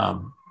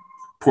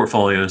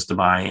portfolios to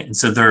buy. And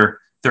so their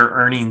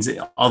earnings,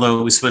 although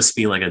it was supposed to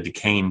be like a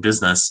decaying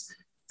business,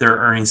 their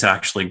earnings have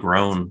actually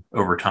grown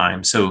over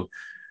time. So,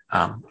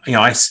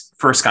 I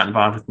first got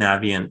involved with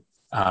Navient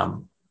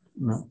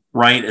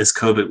right as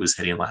COVID was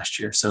hitting last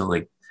year. So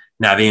like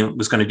Navient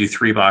was going to do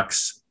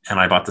 $3 and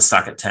I bought the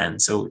stock at 10.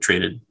 So it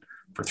traded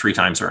for 3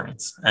 times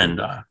earnings. And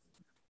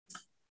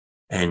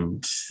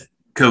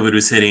COVID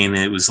was hitting.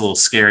 It was a little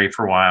scary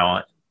for a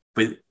while,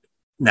 but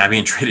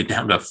Navient traded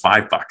down to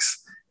 $5,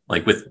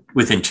 like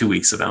within 2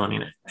 weeks of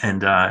owning it.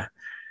 And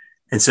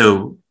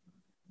so,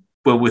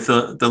 but with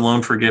the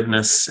loan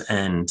forgiveness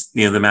and,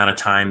 the amount of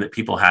time that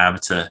people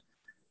have to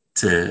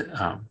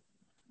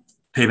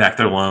pay back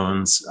their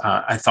loans,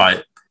 I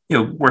thought,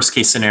 worst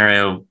case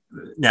scenario,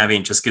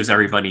 Navient just gives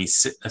everybody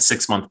a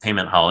 6-month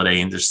payment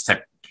holiday and just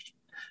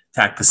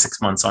tack the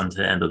 6 months onto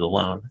the end of the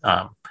loan.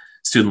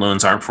 Student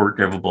loans aren't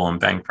forgivable in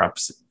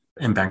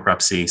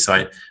bankruptcy. So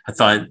I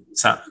thought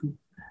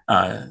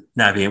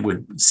Navient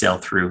would sail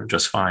through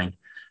just fine.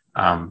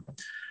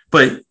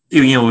 But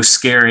it was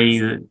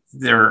scary.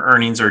 Their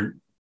earnings are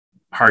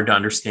hard to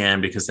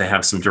understand because they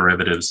have some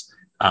derivatives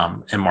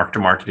and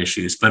mark-to-market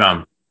issues. But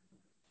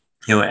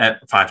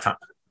at $5,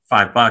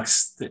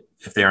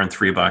 if they earn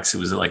 $3, it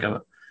was like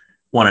a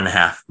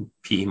 1.5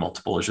 P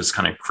multiple. Is just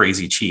kind of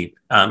crazy cheap.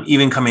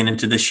 Even coming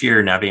into this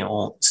year,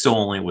 Navient still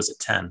only was at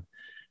 10.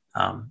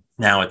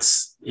 Now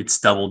it's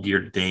doubled year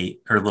to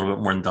date, or a little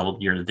bit more than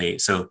doubled year to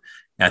date. So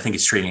I think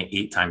it's trading at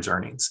 8 times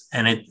earnings,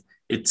 and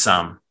it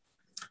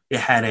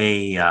had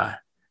a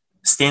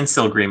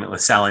standstill agreement with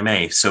Sallie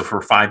Mae. So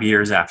for 5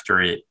 years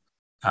after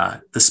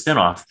the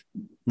spinoff,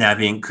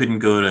 Navient couldn't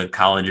go to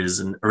colleges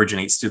and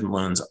originate student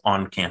loans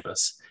on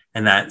campus,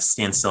 and that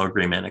standstill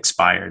agreement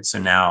expired. So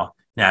now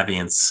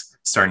Navient's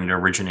starting to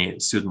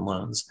originate student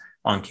loans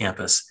on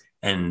campus,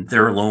 and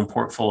their loan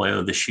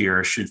portfolio this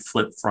year should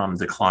flip from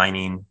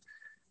declining,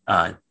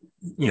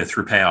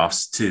 through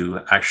payoffs to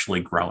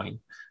actually growing.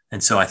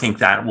 And so I think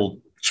that will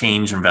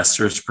change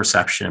investors'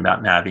 perception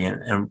about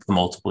Navient and the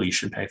multiple you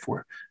should pay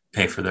for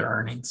their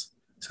earnings.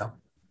 So.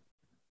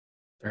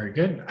 Very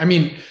good. I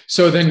mean,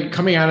 so then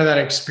coming out of that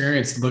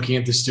experience, looking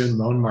at the student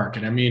loan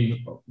market, I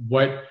mean,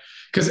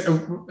 because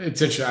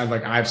it's interesting,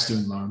 like I have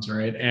student loans,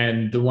 right?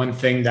 And the one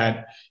thing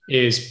that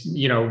is,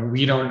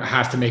 we don't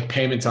have to make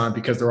payments on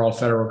because they're all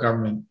federal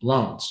government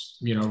loans,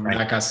 Right.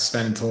 That got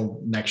suspended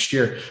until next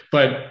year.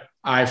 But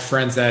I have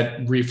friends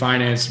that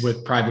refinance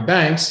with private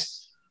banks.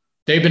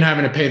 They've been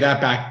having to pay that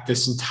back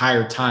this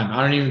entire time.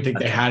 I don't even think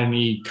they had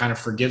any kind of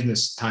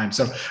forgiveness time.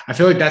 So I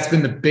feel like that's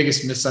been the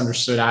biggest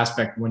misunderstood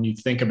aspect when you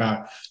think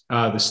about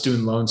the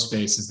student loan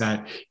space, is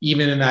that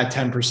even in that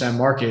 10%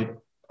 market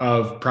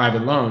of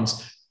private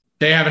loans,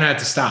 they haven't had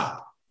to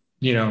stop,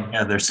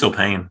 Yeah, they're still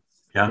paying.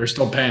 Yeah. They're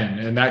still paying.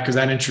 And because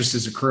that interest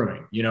is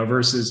accruing,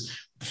 versus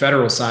the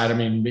federal side. I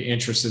mean, the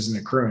interest isn't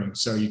accruing.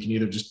 So you can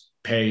either just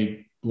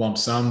pay lump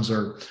sums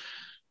or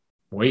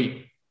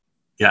wait.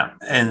 Yeah.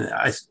 And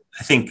I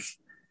think,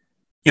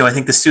 I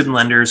think the student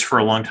lenders for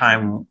a long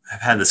time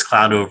have had this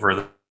cloud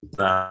over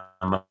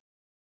the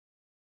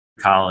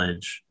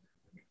college.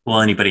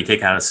 Will anybody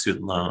take out a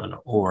student loan?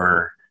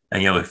 Or,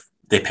 if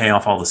they pay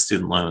off all the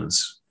student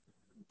loans,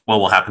 what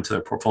will happen to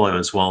their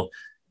portfolios? Well,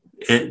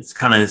 it's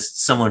kind of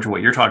similar to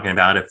what you're talking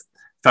about. If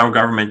federal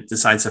government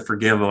decides to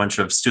forgive a bunch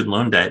of student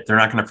loan debt, they're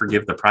not going to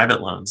forgive the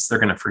private loans. They're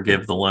going to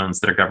forgive the loans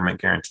that are government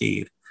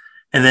guaranteed.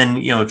 And then,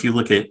 if you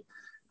look at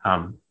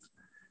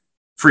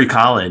free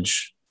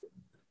college,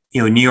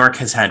 New York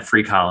has had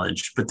free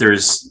college, but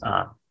there's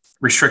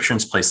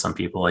restrictions placed on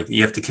people. Like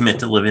you have to commit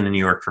to living in New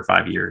York for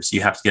 5 years.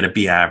 You have to get a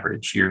B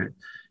average. Your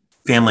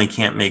family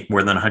can't make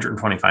more than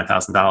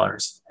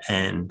 $125,000.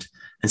 And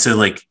so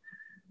like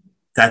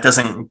that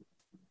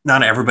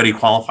not everybody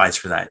qualifies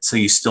for that. So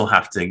you still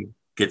have to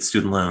get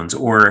student loans,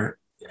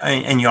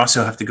 and you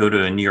also have to go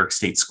to a New York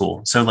State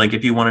school. So like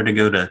if you wanted to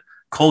go to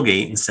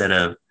Colgate instead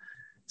of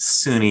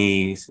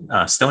SUNY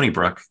Stony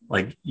Brook,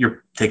 like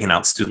you're taking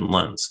out student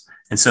loans.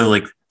 And so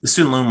like the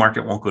student loan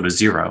market won't go to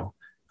zero.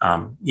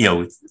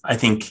 I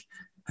think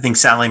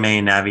Sallie Mae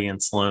and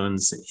Navient's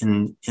loans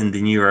in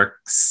the New York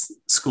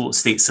school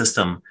state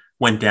system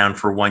went down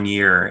for 1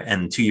 year,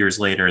 and 2 years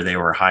later they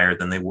were higher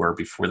than they were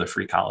before the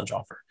free college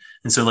offer.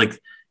 And so like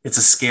it's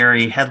a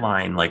scary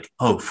headline, like,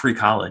 oh, free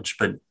college,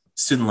 but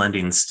student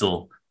lending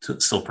still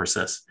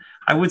persists.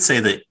 I would say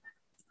that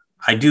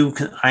I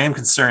am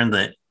concerned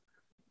that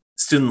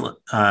student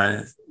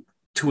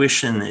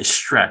tuition is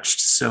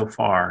stretched so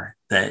far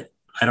that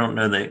I don't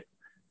know that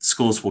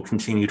schools will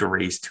continue to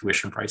raise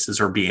tuition prices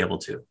or be able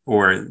to,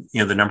 or,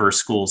 the number of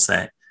schools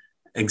that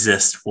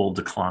exist will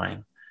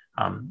decline.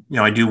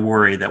 I do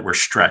worry that we're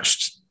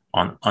stretched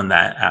on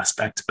that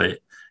aspect, but,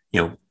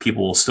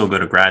 people will still go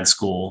to grad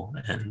school,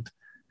 and,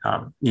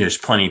 there's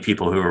plenty of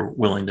people who are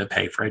willing to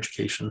pay for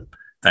education.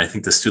 That I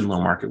think the student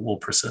loan market will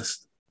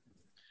persist.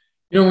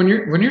 When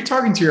you're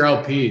talking to your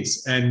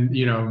LPs and,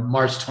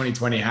 March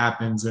 2020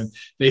 happens and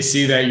they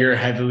see that you're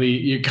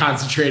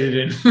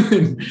concentrated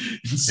in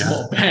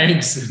small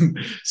banks and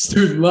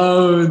student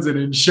loans and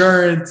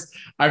insurance.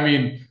 I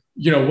mean,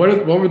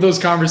 what were those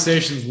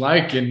conversations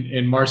like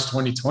in March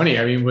 2020?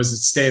 I mean, was it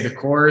stay the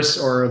course,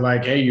 or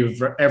like, hey, you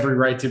have every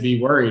right to be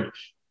worried?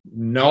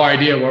 No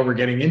idea what we're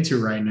getting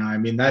into right now. I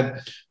mean,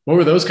 what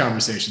were those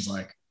conversations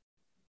like?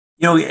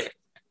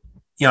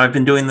 I've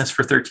been doing this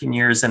for 13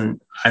 years, and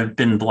I've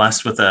been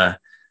blessed with a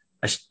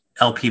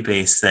LP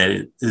base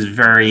that is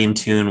very in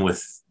tune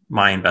with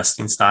my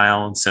investing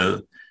style. And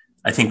so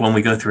I think when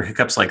we go through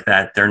hiccups like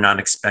that, they're not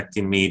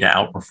expecting me to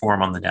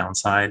outperform on the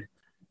downside.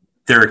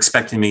 They're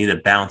expecting me to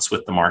bounce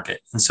with the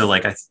market. And so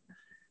like,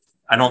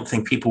 I don't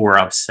think people were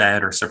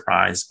upset or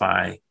surprised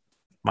by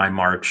my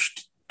March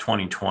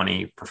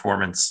 2020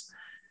 performance.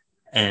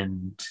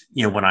 And,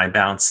 when I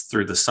bounced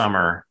through the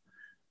summer,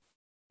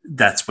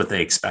 that's what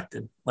they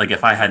expected. Like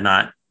if I had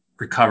not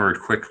recovered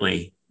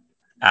quickly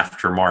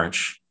after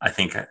March, I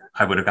think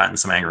I would have gotten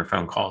some angry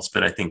phone calls.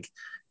 But I think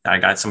I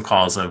got some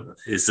calls of,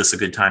 is this a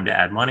good time to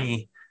add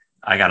money?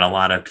 I got a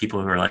lot of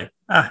people who are like,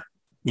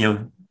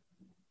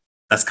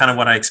 that's kind of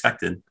what I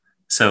expected.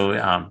 So,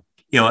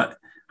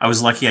 I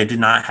was lucky. I did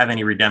not have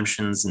any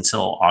redemptions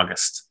until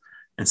August.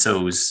 And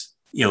so it was,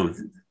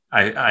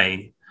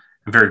 I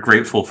am very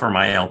grateful for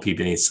my LP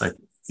base.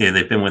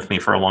 They've been with me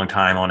for a long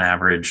time on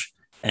average.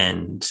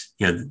 And,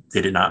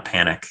 they did not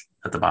panic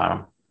at the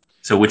bottom.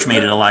 So, which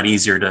made it a lot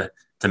easier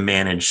to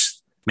manage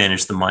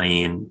the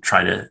money and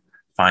try to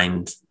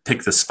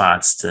pick the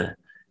spots to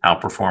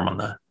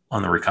outperform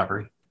on the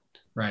recovery.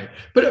 Right.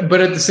 But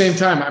at the same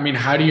time, I mean,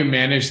 how do you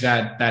manage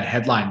that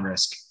headline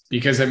risk?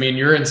 Because I mean,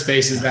 you're in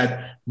spaces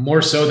that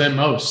more so than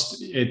most,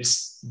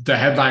 the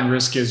headline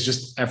risk is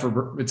just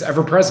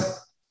ever present.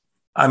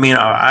 I mean,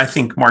 I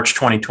think March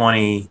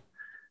 2020,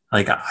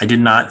 like I did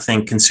not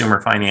think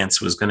consumer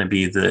finance was going to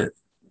be the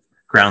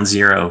ground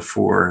zero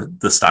for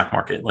the stock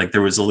market. Like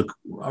there was a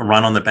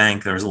run on the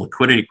bank, there was a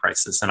liquidity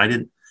crisis, and I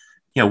didn't,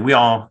 we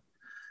all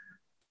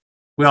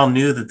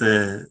knew that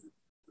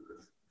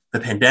the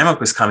pandemic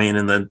was coming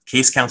and the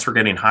case counts were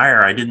getting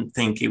higher. I didn't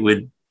think it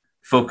would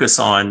focus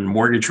on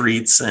mortgage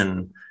REITs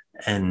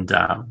and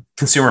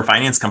consumer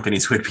finance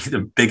companies would be the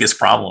biggest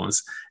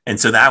problems. And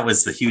so that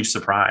was the huge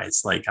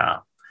surprise.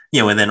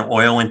 And then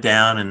oil went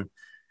down, and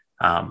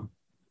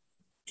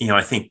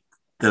I think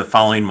the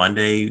following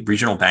Monday,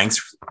 regional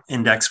banks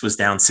index was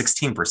down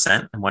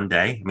 16% in one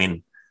day. I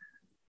mean,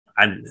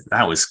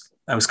 that was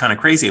kind of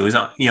crazy. It was,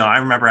 I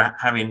remember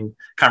having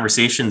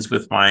conversations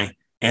with my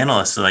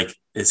analysts like,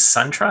 is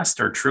SunTrust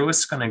or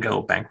Truist going to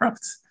go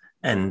bankrupt?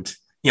 And,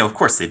 of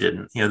course they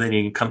didn't, they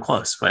didn't come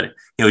close, but,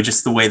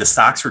 just the way the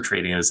stocks were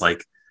trading, it was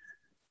like,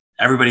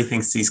 everybody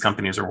thinks these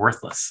companies are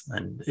worthless.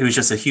 And it was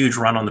just a huge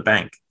run on the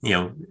bank.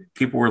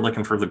 People were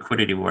looking for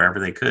liquidity wherever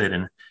they could.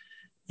 And,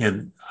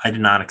 I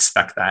did not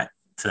expect that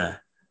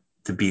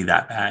to be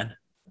that bad.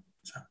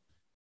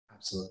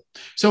 Absolutely.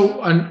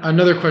 So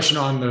another question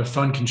on the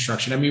fund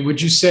construction. I mean,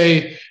 would you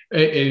say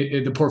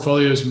the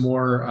portfolio is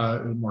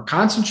more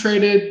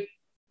concentrated,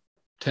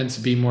 tends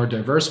to be more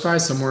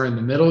diversified, somewhere in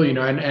the middle?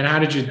 And how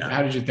did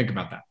you think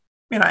about that?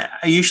 I mean,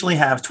 I usually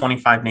have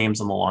 25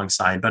 names on the long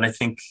side, but I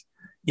think,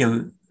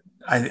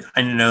 I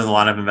know a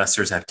lot of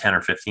investors have 10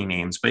 or 15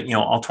 names, but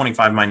all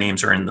 25 of my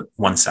names are in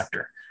one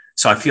sector.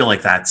 So I feel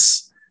like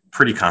that's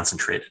pretty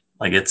concentrated.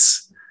 Like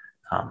it's,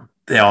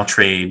 they all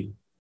trade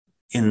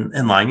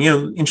in line.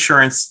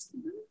 Insurance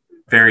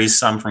varies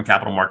some from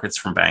capital markets,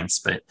 from banks,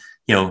 but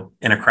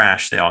in a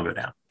crash they all go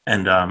down.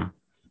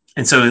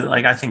 And so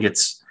like I think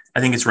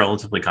it's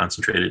relatively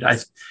concentrated.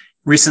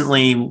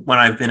 Recently, when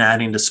I've been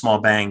adding to small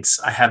banks,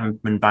 I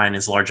haven't been buying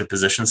as large of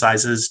position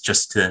sizes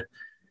just to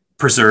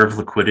preserve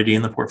liquidity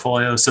in the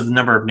portfolio. So the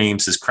number of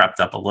names has crept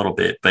up a little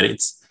bit, but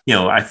it's,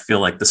 I feel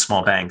like the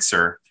small banks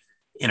are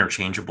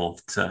interchangeable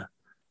to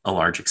a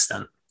large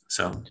extent.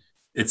 So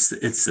it's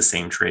the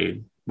same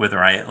trade, whether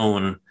I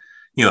own,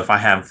 if I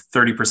have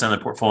 30% of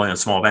the portfolio in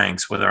small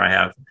banks, whether I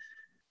have,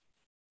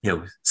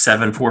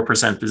 7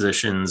 4%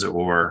 positions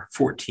or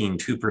 14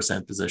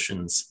 2%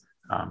 positions,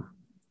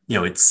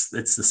 it's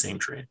the same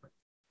trade.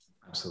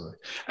 Absolutely.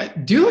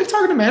 Do you like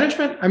talking to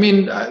management? I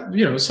mean,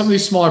 some of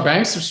these smaller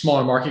banks, they're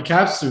smaller market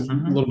caps, there's a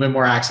little bit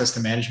more access to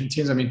management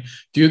teams. I mean,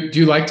 do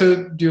you like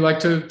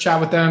to chat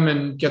with them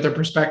and get their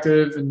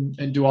perspective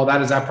and do all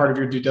that? Is that part of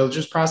your due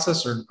diligence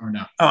process or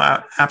no? Oh,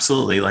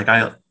 absolutely. Like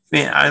I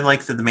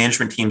like that the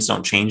management teams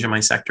don't change in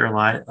my sector a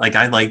lot. Like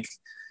I like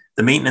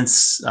the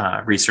maintenance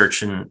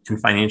research and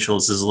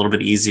financials is a little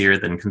bit easier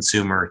than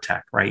consumer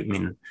tech, right? I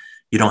mean,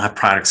 you don't have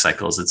product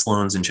cycles. It's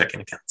loans and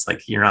checking accounts.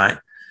 Like you're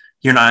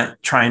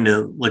not trying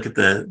to look at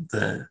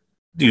the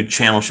do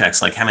channel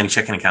checks, like how many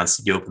checking accounts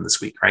did you open this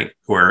week, right?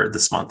 Or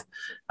this month.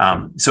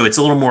 So it's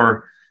a little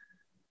more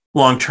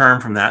long-term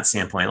from that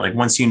standpoint. Like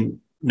once you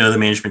know the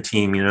management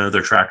team,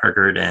 their track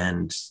record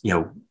and,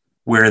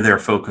 where they're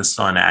focused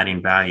on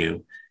adding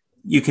value,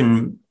 you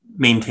can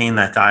maintain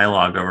that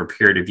dialogue over a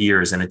period of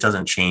years and it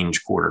doesn't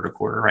change quarter to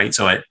quarter, right?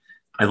 So I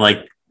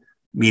like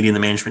meeting the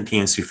management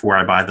teams before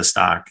I buy the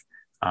stock.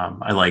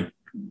 I like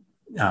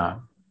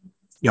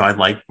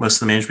most of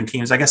the management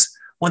teams. I guess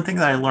one thing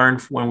that I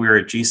learned when we were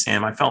at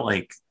GSAM, I felt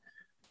like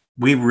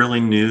we really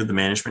knew the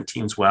management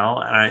teams well.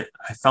 And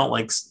I felt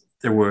like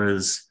there were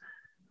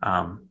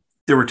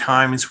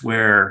times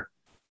where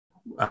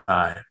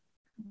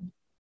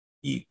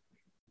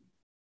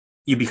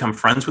you become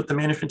friends with the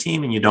management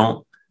team and you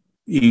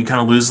kind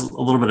of lose a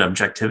little bit of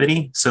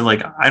objectivity. So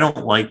like, I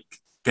don't like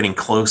getting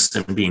close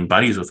and being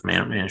buddies with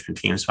management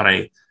teams, but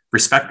I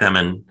respect them.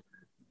 And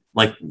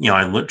like,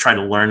 I try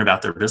to learn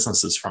about their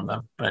businesses from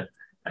them, but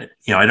I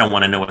don't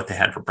want to know what they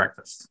had for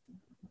breakfast.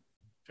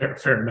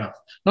 Fair enough.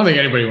 I don't think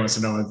anybody wants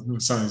to know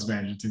what some of these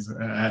management teams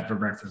had for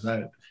breakfast.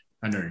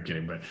 I know you're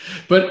kidding,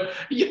 but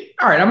yeah,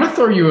 all right. I'm going to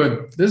throw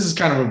you this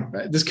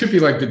could be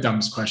like the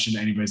dumbest question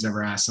anybody's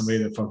ever asked somebody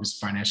that focuses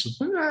financials.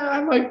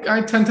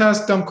 I tend to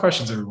ask dumb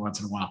questions every once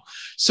in a while.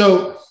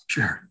 So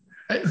sure.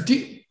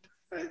 Do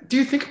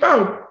you think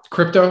about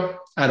crypto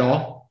at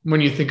all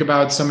when you think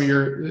about some of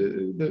your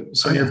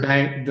your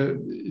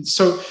bank?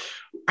 So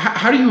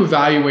how do you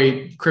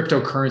evaluate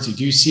cryptocurrency?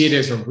 Do you see it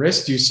as a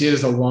risk? Do you see it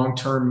as a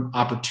long-term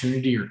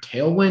opportunity or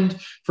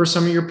tailwind for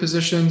some of your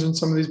positions in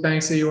some of these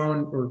banks that you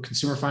own or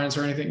consumer finance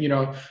or anything?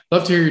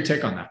 Love to hear your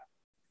take on that.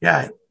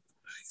 Yeah.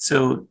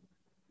 So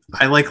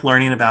I like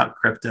learning about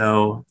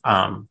crypto.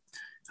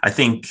 I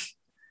think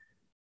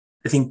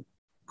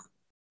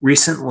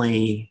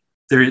recently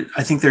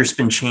there's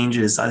been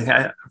changes.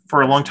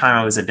 For a long time,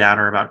 I was a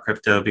doubter about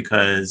crypto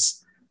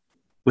because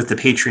with the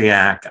Patriot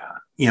Act,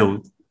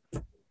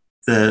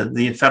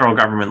 the federal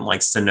government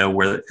likes to know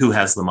who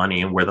has the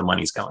money and where the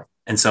money's going.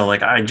 And so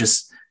like, I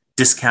just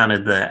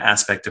discounted the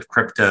aspect of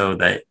crypto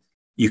that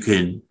you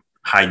could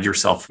hide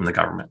yourself from the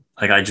government.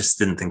 Like, I just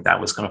didn't think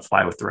that was going to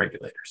fly with the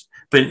regulators.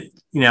 But,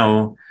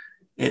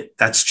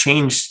 that's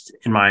changed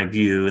in my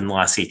view in the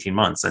last 18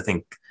 months. I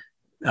think,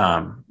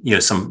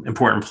 some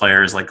important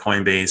players like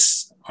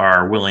Coinbase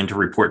are willing to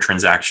report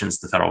transactions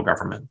to the federal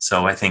government.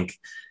 So I think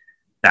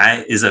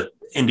that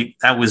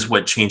was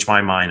what changed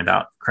my mind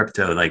about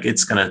crypto. Like,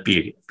 it's going to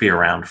be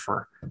around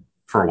for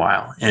a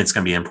while, and it's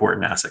going to be an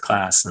important asset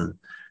class. And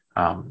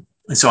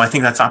so I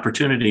think that's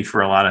opportunity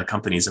for a lot of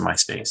companies in my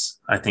space.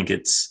 I think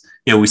it's,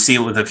 we see it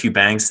with a few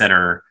banks that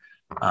are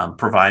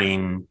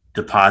providing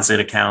deposit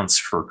accounts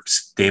for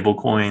stable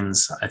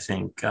coins. I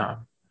think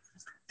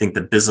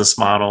the business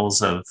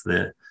models of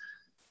the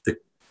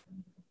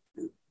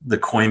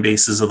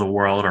Coinbases of the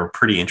world are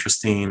pretty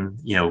interesting.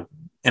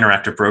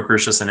 Interactive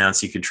Brokers just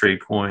announced you could trade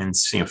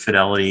coins.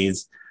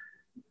 Fidelity's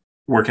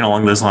working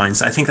along those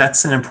lines. I think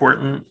that's an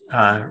important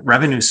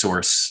revenue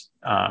source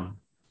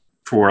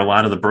for a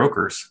lot of the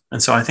brokers,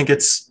 and so I think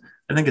it's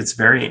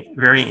very,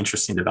 very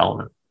interesting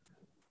development.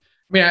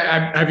 I mean,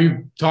 have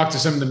you talked to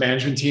some of the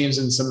management teams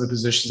and some of the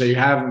positions that you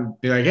have, and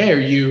be like,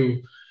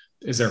 hey,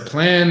 is there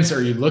plans?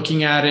 Are you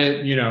looking at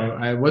it?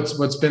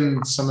 What's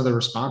been some of the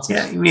responses?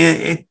 Yeah, I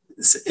mean,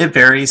 it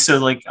varies.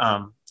 So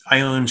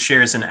I own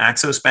shares in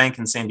Axos Bank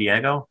in San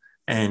Diego,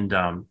 and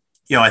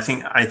I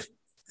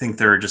think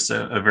they're just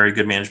a very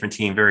good management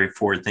team, very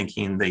forward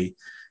thinking. They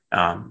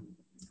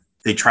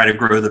try to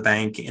grow the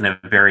bank in a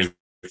very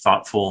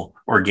thoughtful,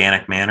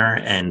 organic manner,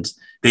 and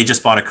they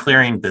just bought a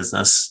clearing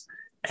business,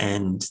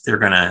 and they're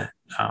going to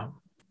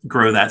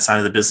grow that side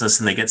of the business,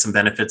 and they get some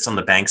benefits on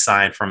the bank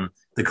side from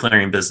the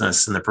clearing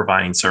business, and they're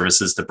providing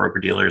services to broker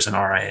dealers and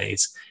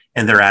RIAs,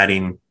 and they're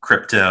adding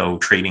crypto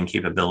trading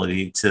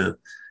capability to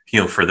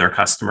for their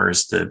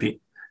customers to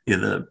be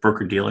the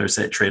broker dealers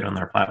that trade on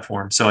their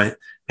platform. So I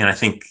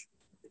think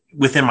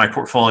within my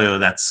portfolio,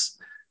 that's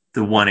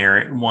the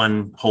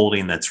one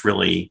holding that's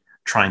really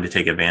trying to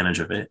take advantage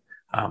of it.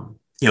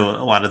 A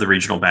lot of the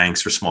regional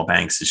banks or small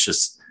banks,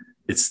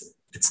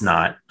 it's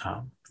not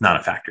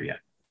a factor yet.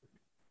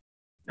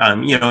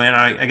 And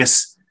I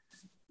guess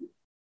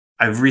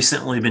I've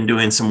recently been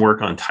doing some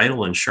work on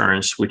title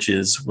insurance, which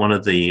is one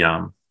of the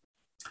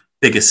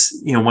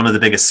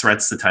biggest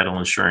threats to title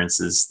insurance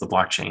is the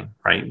blockchain,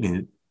 right? I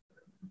mean,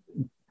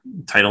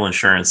 title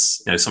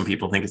insurance, some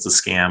people think it's a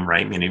scam,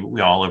 right? I mean,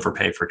 we all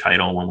overpay for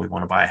title when we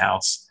want to buy a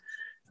house.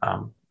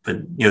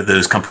 But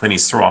those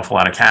companies throw off a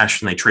lot of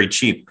cash and they trade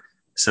cheap.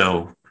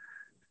 So,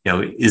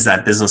 is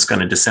that business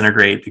going to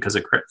disintegrate because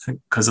of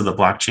the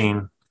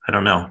blockchain? I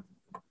don't know,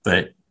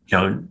 but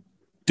doing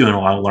a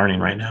lot of learning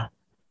right now.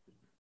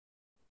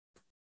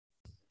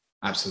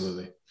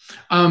 Absolutely.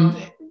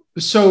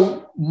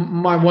 So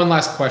my one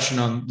last question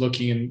on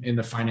looking in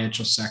the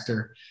financial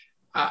sector.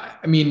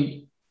 I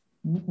mean,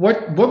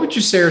 what would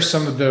you say are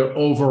some of the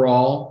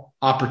overall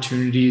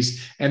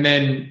opportunities? And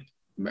then,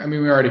 I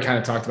mean, we already kind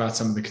of talked about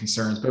some of the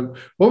concerns, but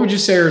what would you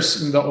say are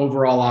some of the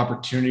overall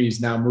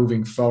opportunities now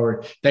moving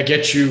forward that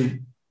get you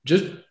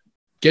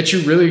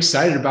really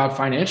excited about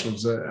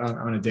financials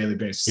on a daily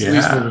basis, at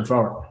least moving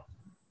forward?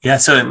 Yeah.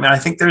 So I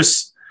think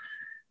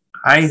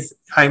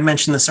I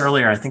mentioned this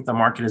earlier. I think the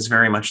market is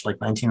very much like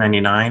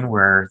 1999,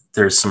 where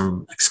there's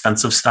some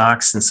expensive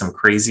stocks and some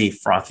crazy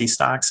frothy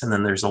stocks. And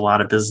then there's a lot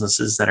of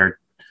businesses that are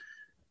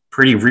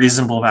pretty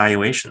reasonable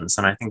valuations.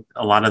 And I think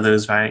a lot of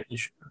those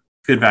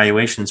good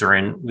valuations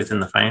are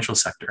within the financial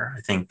sector.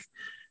 I think,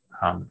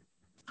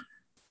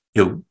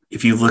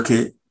 if you look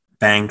at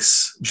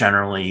banks,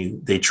 generally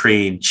they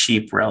trade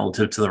cheap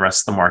relative to the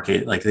rest of the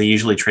market. Like they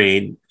usually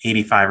trade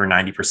 85 or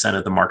 90%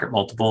 of the market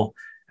multiple.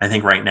 I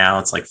think right now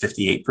it's like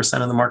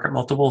 58% of the market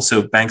multiple.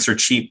 So banks are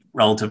cheap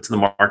relative to the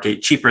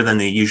market, cheaper than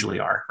they usually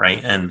are,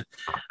 right? And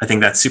I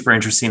think that's super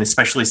interesting,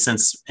 especially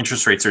since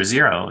interest rates are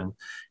zero. And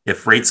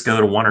if rates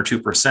go to 1 or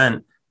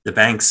 2%, the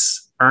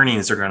bank's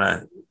earnings are going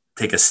to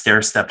take a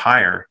stair step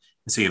higher.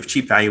 And so you have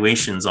cheap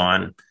valuations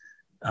on,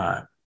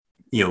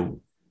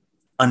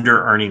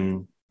 under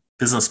earning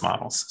business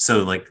models.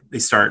 So like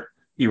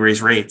you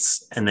raise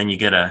rates and then you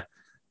get a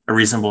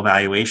reasonable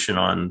valuation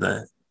on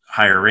the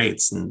higher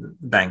rates, and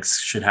banks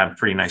should have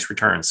pretty nice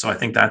returns. So I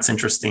think that's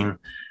interesting.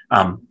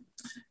 I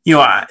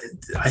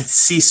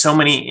see so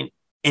many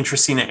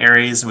interesting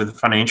areas with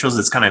financials.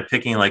 It's kind of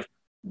picking like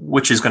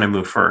which is going to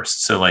move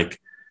first. So like,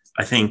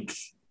 I think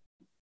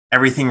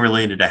everything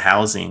related to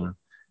housing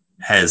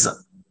has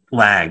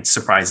lagged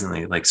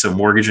surprisingly. Like, so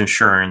mortgage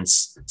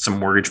insurance, some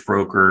mortgage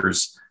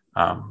brokers,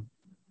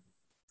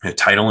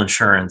 title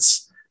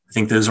insurance. I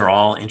think those are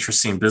all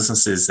interesting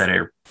businesses that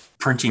are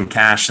printing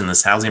cash in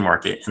this housing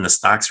market, and the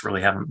stocks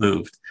really haven't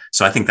moved.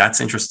 So I think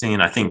that's interesting.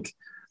 I think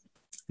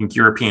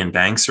European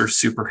banks are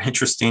super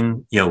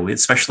interesting,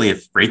 especially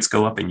if rates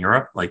go up in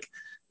Europe. Like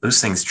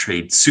those things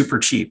trade super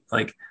cheap.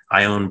 Like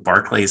I own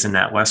Barclays and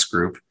NatWest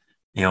Group.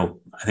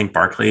 I think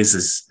Barclays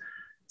is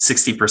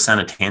 60%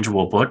 a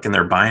tangible book, and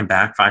they're buying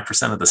back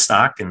 5% of the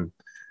stock. And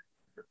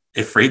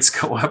if rates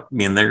go up, I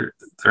mean, their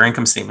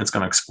income statement's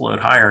going to explode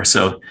higher.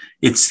 So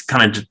it's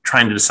kind of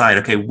trying to decide,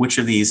 okay, which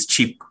of these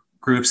cheap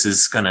groups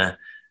is going to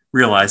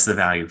realize the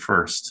value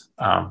first.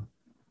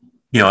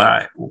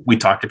 We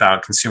talked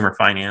about consumer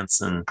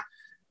finance and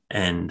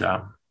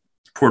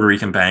Puerto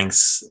Rican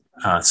banks,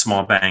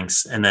 small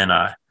banks, and then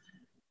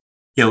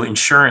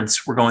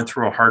insurance. We're going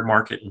through a hard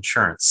market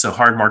insurance. So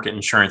hard market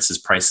insurance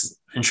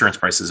insurance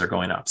prices are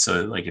going up.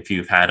 So like if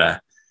you've had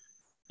a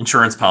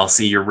insurance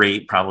policy, your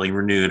rate probably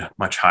renewed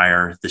much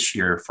higher this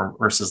year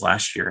versus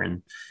last year.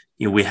 And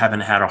we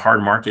haven't had a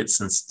hard market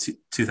since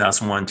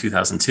 2001,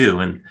 2002.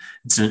 And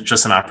it's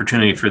just an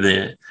opportunity for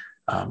the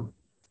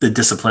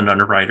disciplined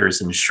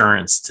underwriters,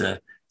 insurance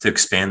to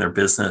expand their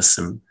business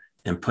and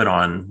put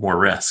on more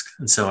risk.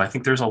 And so I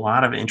think there's a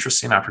lot of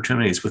interesting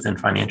opportunities within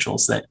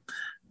financials that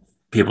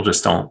people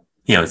just don't,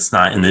 it's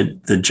not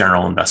in the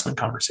general investment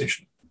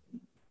conversation.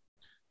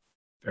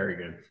 Very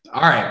good.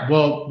 All right.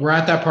 Well, we're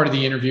at that part of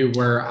the interview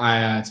where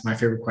it's my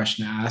favorite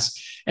question to ask.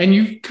 And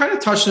you've kind of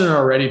touched on it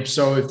already.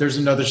 So if there's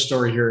another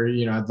story here,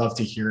 I'd love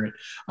to hear it.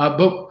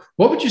 But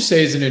what would you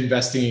say is an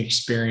investing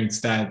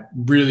experience that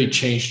really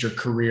changed your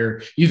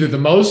career, either the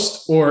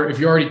most, or if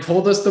you already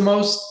told us the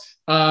most,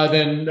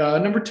 then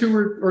number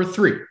 2 or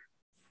 3?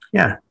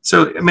 Yeah.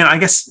 So, I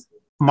guess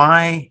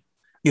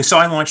so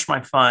I launched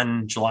my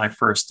fund July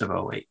 1st of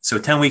 2008. So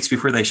 10 weeks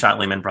before they shot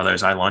Lehman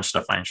Brothers, I launched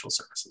a financial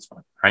services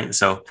fund, right?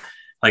 So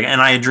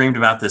and I had dreamed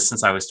about this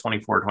since I was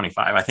 24,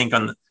 25. I think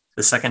on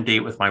the second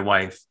date with my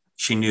wife,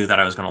 she knew that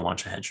I was going to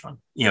launch a hedge fund.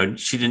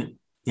 She didn't,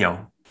 it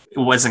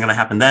wasn't going to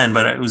happen then,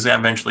 but it was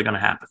eventually going to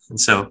happen. And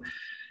so,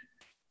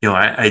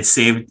 I'd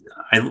saved,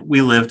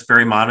 we lived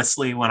very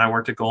modestly when I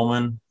worked at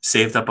Goldman,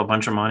 saved up a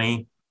bunch of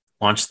money,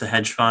 launched the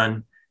hedge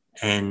fund,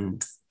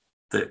 and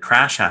the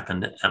crash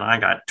happened and I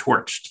got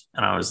torched.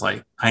 And I was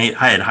like, I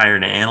had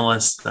hired an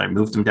analyst, and I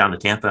moved him down to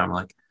Tampa. I'm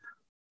like,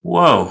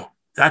 whoa,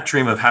 that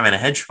dream of having a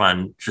hedge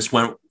fund just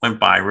went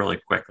by really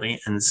quickly.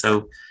 And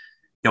so,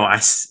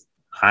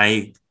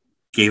 I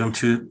gave him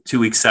two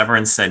weeks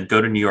severance, said,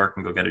 go to New York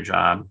and go get a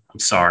job. I'm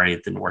sorry,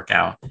 it didn't work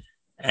out.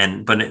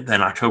 But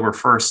then October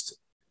 1st,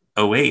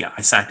 2008,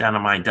 I sat down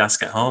at my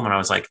desk at home and I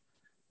was like,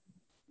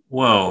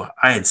 whoa,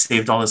 I had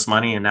saved all this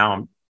money and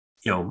now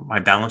my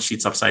balance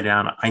sheet's upside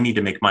down. I need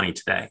to make money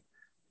today.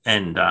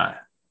 And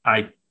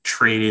I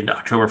traded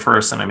October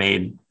 1st and I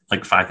made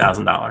like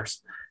 $5,000.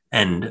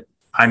 And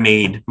I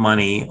made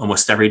money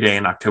almost every day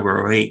in October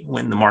 2008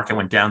 when the market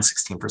went down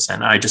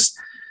 16%. I just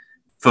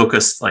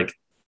focused like,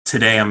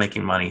 today I'm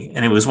making money.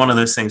 And it was one of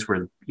those things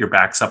where your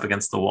back's up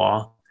against the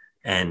wall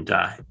and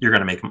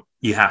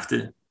you have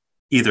to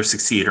either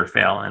succeed or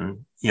fail.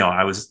 And,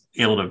 I was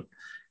able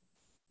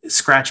to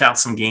scratch out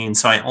some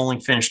gains. So I only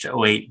finished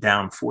 2008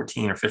 down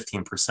 14 or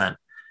 15%.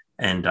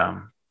 And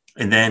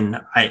then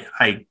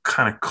I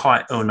kind of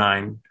caught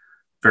 2009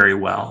 very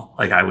well.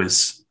 Like I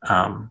was,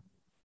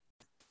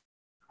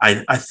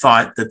 I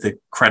thought that the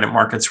credit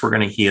markets were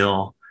going to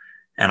heal.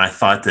 And I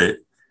thought that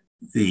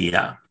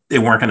they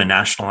weren't going to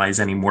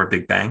nationalize any more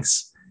big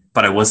banks,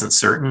 but I wasn't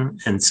certain.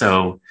 And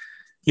so,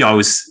 I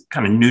was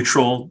kind of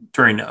neutral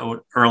during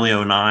early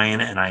 2009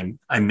 and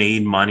I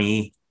made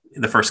money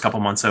the first couple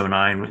months of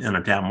 2009 in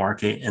a down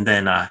market. And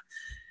then,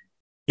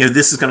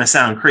 this is going to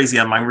sound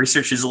crazy. My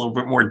research is a little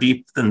bit more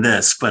deep than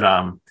this, but,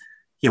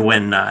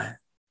 when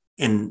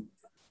in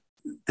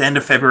the end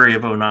of February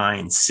of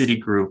 2009,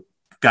 Citigroup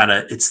got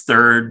its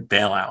third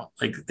bailout.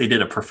 Like they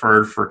did a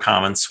preferred for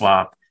common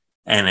swap.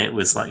 And it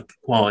was like,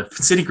 well, if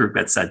Citigroup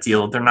gets that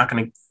deal, they're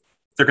going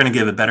to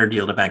give a better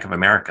deal to Bank of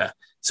America.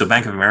 So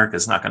Bank of America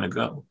is not going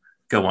to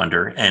go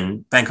under.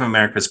 And Bank of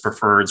America's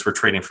preferreds were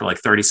trading for like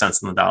 30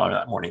 cents on the dollar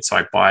that morning. So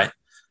I bought,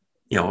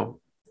 a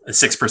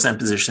 6%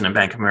 position in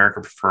Bank of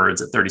America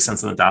preferreds at 30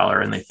 cents on the dollar.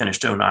 And they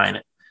finished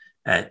 2009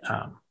 at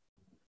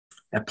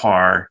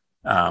par.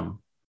 Bill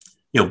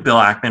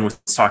Ackman was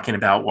talking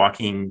about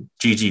walking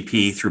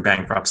GGP through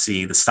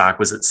bankruptcy. The stock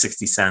was at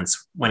 60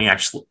 cents when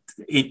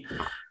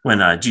when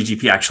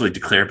GGP actually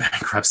declared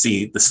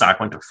bankruptcy, the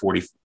stock went to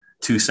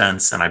 42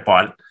 cents and I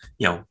bought,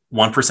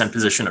 1%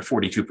 position at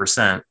 42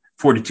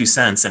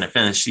 cents and it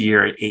finished the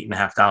year at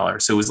 $8.50.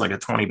 So it was like a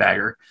 20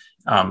 bagger.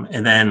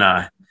 And then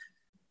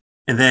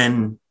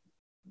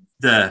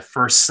the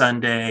first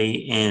Sunday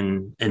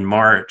in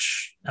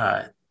March,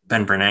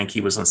 Ben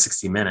Bernanke was on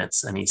 60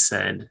 Minutes and he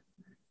said,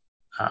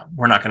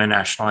 we're not going to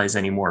nationalize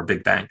any more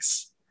big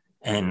banks.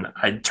 And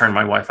I turned to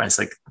my wife and I was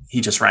like,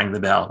 he just rang the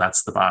bell.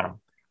 That's the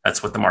bottom.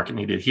 That's what the market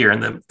needed to hear.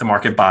 And the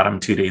market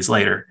bottomed 2 days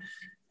later.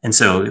 And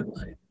so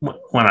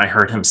when I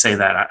heard him say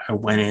that, I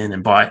went in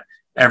and bought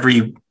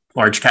every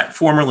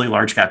formerly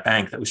large cap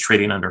bank that was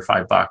trading under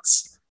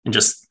 $5 and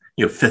just,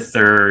 Fifth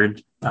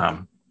Third,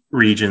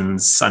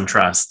 Regions,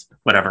 SunTrust,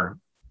 whatever,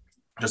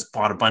 just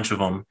bought a bunch of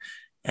them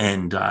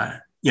and,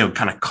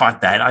 kind of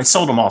caught that. I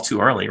sold them all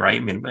too early.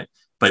 Right.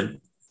 But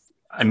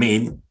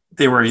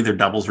they were either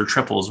doubles or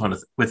triples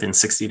within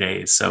 60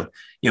 days. So,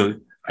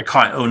 I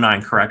caught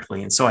 2009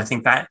 correctly. And so I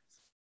think that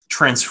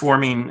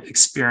transforming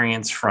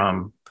experience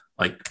from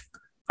like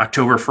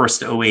October 1st,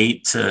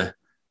 2008 to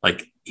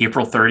like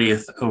April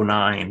 30th,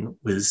 2009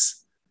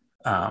 was,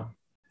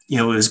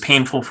 it was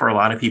painful for a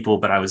lot of people,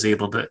 but I was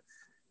able to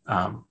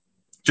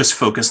just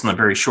focus on the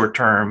very short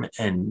term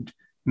and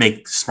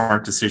make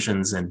smart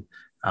decisions and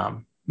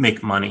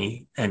make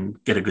money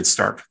and get a good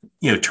start,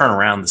 turn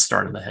around the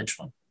start of the hedge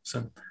fund.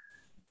 So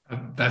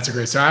that's a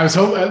great story. I was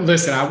hoping,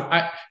 listen,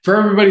 for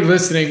everybody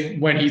listening,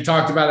 when he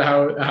talked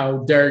about how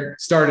Derek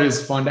started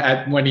his fund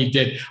when he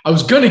did, I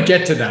was going to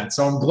get to that.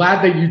 So I'm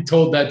glad that you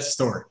told that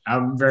story.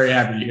 I'm very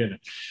happy you did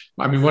it.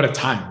 I mean, what a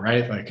time,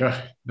 right? Like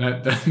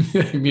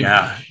I mean,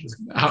 Yeah,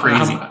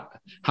 crazy.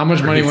 How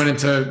much money went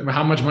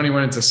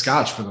into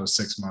scotch for those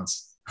 6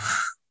 months?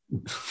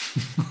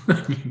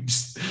 I mean,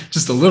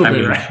 just a little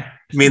bit, right?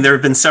 I mean, there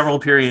have been several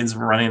periods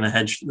running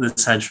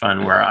this hedge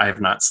fund where I have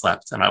not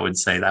slept, and I would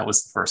say that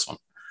was the first one.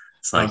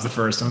 It's like, that was the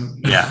first one.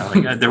 Yeah,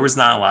 like there was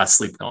not a lot of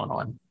sleep going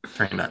on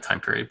during that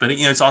time period, but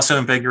it's also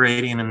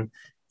invigorating and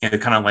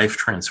kind of life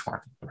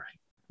transforming, right?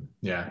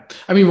 Yeah,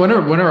 I mean, when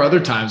are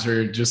other times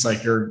where you're just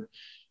like you're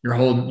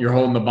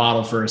holding the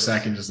bottle for a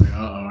second, just like,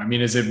 uh-oh. I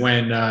mean, is it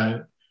when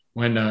I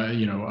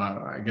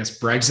guess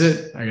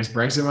Brexit? I guess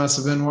Brexit must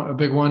have been a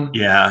big one.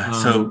 Yeah.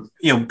 So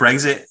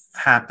Brexit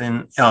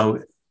happened.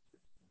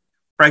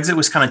 Brexit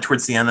was kind of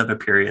towards the end of a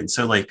period.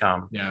 So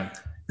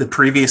the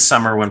previous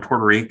summer when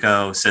Puerto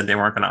Rico said they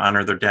weren't going to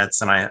honor their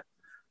debts, and I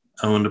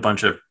owned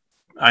Puerto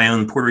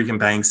Rican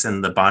banks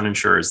and the bond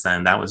insurers.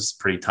 Then that was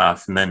pretty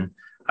tough. And then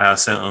I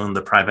also owned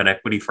the private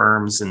equity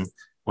firms. And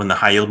when the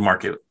high yield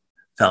market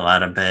fell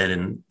out of bed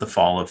in the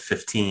fall of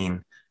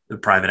 2015, the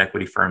private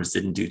equity firms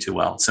didn't do too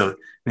well. So, I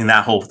mean,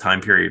 that whole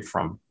time period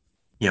from,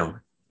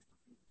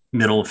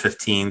 middle of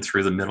 2015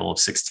 through the middle of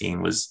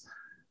 2016 was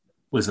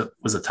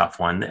a tough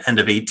one. The end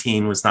of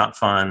 2018 was not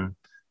fun,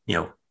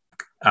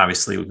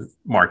 obviously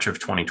March of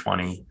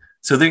 2020.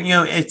 So there,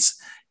 it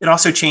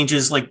also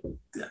changes like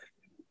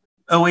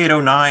 08,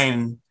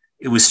 09,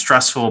 it was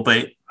stressful,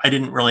 but I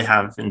didn't really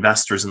have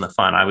investors in the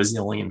fund. I was the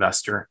only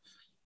investor.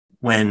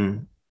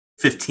 When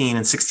 15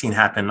 and 16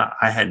 happened,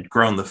 I had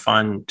grown the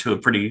fund to a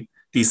pretty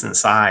decent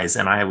size,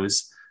 and I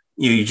was,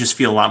 you just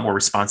feel a lot more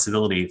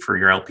responsibility for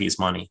your LP's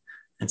money.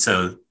 And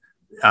so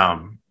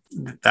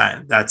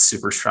that's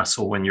super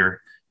stressful when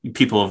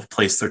people have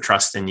placed their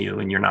trust in you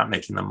and you're not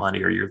making them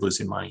money or you're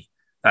losing money.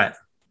 That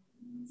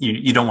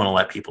you don't want to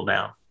let people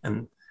down.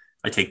 And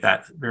I take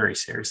that very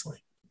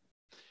seriously.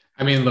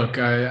 I mean, look,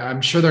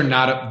 I'm sure they're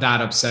not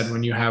that upset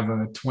when you have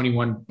a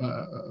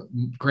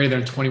greater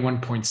than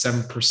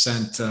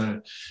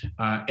 21.7%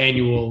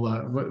 annual.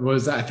 What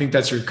was that? I think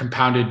that's your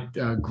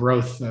compounded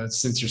growth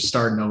since your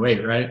start in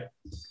 08, right?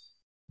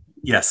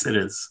 Yes, it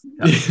is.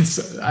 Yeah.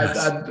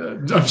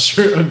 I'm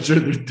sure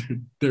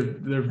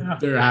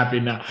they're happy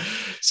now.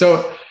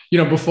 So,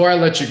 before I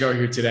let you go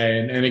here today,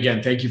 and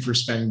again, thank you for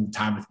spending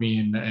time with me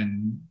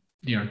and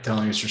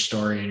telling us your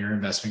story and your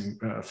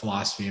investment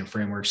philosophy and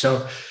framework.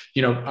 So,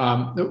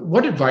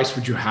 what advice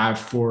would you have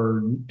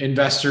for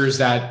investors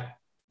that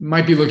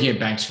might be looking at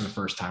banks for the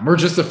first time, or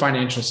just the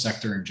financial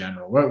sector in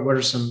general? What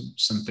are some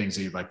things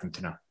that you'd like them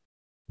to know?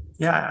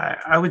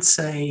 Yeah, I would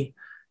say,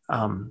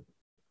 I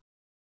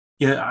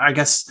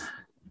guess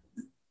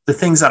the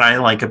things that I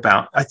like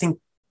I think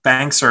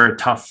banks are a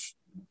tough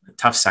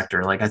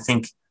sector. Like, I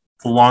think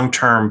the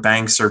long-term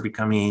banks are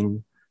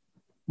becoming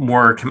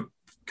more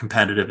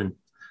competitive, and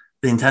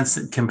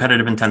the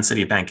competitive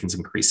intensity of banking is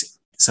increasing.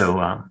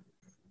 So,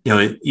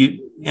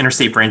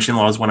 interstate branching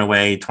laws went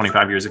away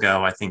 25 years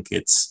ago. I think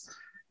it's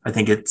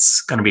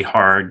going to be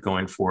hard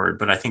going forward,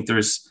 but I think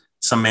there's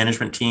some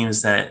management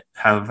teams that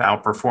have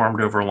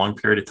outperformed over a long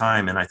period of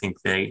time. And I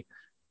think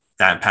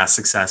that past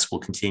success will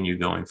continue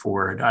going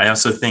forward. I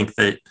also think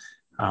that,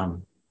 I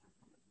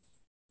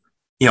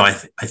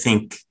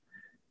think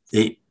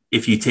that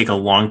if you take a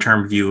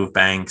long-term view of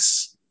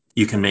banks,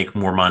 you can make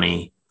more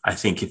money. I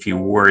think if you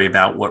worry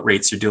about what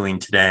rates are doing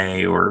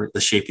today or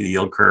the shape of the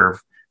yield curve,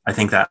 I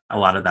think that a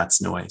lot of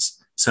that's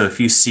noise. So if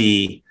you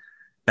see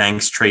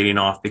banks trading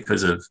off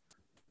because of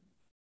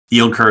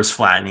yield curves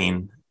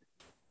flattening,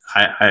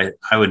 I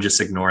would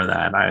just ignore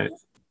that. I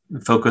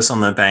focus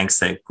on the banks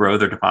that grow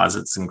their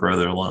deposits and grow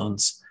their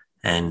loans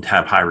and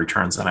have high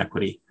returns on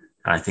equity.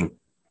 And I think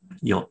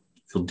you'll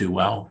do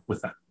well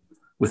with that,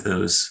 with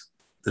those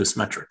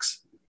metrics.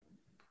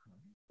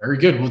 Very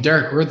good. Well,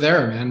 Derek, we're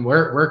there, man.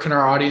 Where can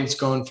our audience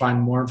go and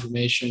find more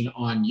information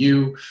on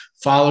you,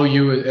 follow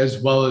you,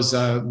 as well as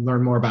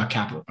learn more about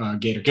Gator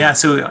Capital? Yeah.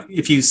 So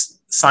if you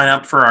sign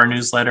up for our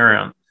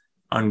newsletter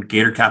on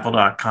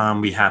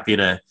gatorcapital.com, be happy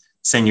to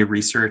send you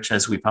research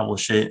as we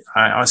publish it.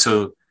 I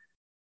also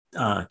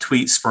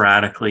tweet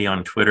sporadically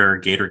on Twitter,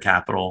 Gator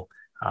Capital.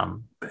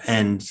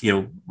 And,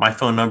 my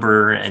phone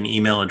number and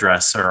email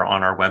address are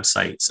on our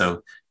website.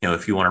 So,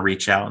 if you want to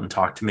reach out and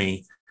talk to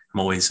me, I'm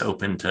always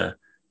open to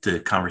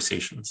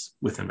conversations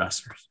with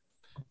investors.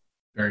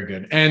 Very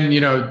good. And,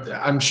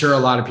 I'm sure a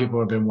lot of people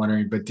have been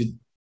wondering, but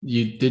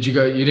you didn't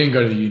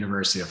go to the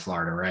University of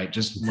Florida, right?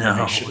 Just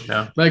no.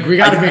 Like, we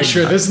got to make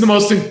sure this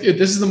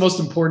is the most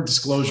important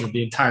disclosure of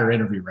the entire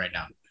interview right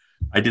now.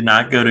 I did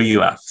not go to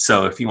UF.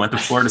 So if you went to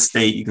Florida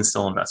State, you can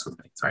still invest with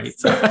me, right?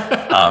 So,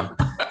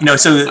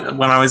 so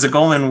when I was at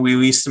Goldman, we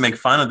used to make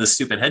fun of the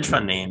stupid hedge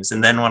fund names.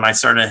 And then when I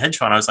started a hedge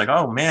fund, I was like,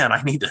 oh man,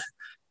 I need to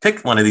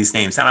pick one of these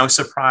names. And I was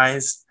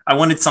surprised. I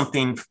wanted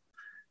something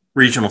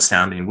regional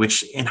sounding,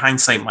 which in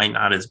hindsight might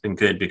not have been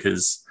good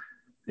because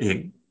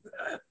a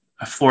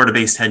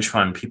Florida-based hedge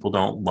fund, people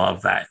don't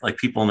love that. Like,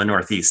 people in the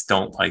Northeast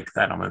don't like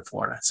that I'm in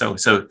Florida. So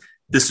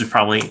this was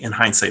probably, in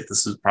hindsight,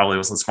 wasn't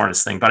the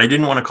smartest thing, but I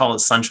didn't want to call it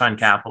Sunshine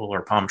Capital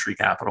or Palm Tree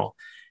Capital.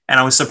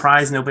 And I was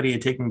surprised nobody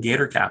had taken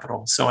Gator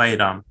Capital. So I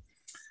had,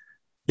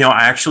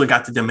 I actually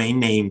got the domain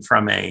name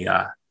from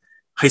a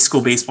high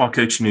school baseball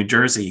coach in New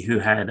Jersey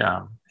who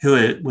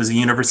was a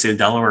University of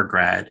Delaware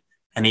grad,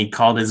 and he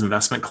called his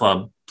investment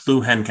club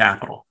Blue Hen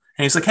Capital.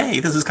 And he's like, "Hey,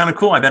 this is kind of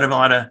cool. I bet a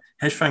lot of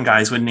hedge fund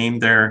guys would name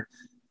their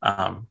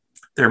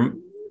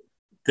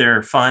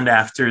fund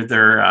after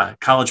their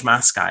college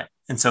mascot."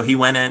 And so he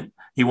went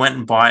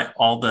and bought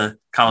all the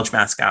college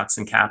mascots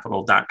and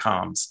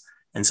capital.coms.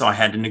 And so I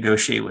had to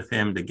negotiate with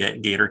him to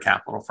get Gator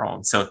Capital from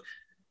him. So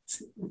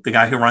the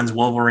guy who runs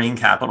Wolverine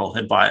Capital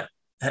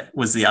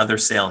was the other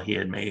sale he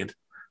had made.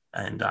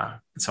 And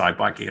so I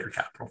bought Gator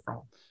Capital from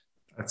him.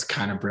 That's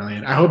kind of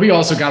brilliant. I hope he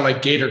also got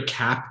like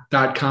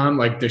gatorcap.com,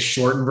 like the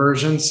shortened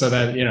version, so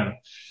that,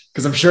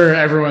 because I'm sure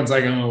everyone's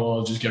like, oh, well,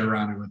 I'll just get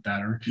around it with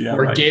that. Or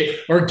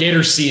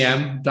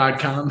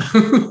gatorcm.com.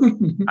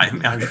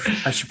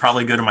 I should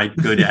probably go to my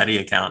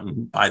GoDaddy account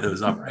and buy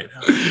those up right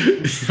now.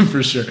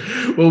 For sure.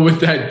 Well, with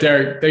that,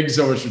 Derek, thank you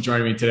so much for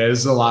joining me today. This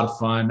is a lot of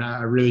fun.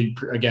 I really,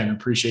 again,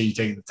 appreciate you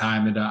taking the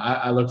time, and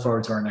I look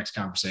forward to our next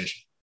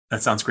conversation.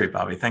 That sounds great,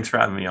 Bobby. Thanks for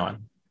having me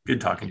on. Good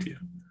talking to you.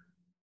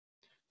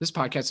 This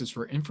podcast is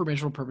for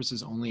informational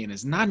purposes only and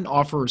is not an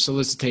offer or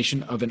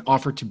solicitation of an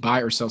offer to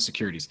buy or sell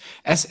securities.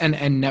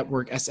 SNN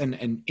Network,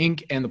 SNN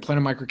Inc., and the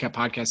Planet Microcap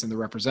Podcast and the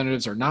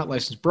representatives are not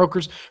licensed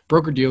brokers,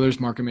 broker-dealers,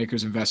 market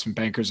makers, investment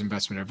bankers,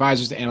 investment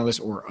advisors, analysts,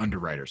 or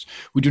underwriters.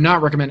 We do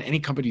not recommend any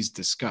companies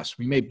discussed.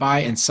 We may buy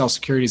and sell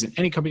securities in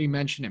any company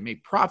mentioned and may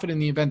profit in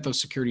the event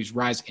those securities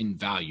rise in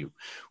value.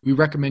 We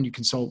recommend you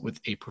consult with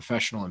a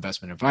professional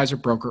investment advisor,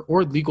 broker,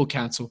 or legal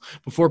counsel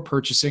before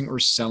purchasing or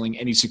selling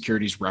any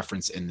securities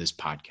referenced in this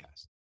podcast.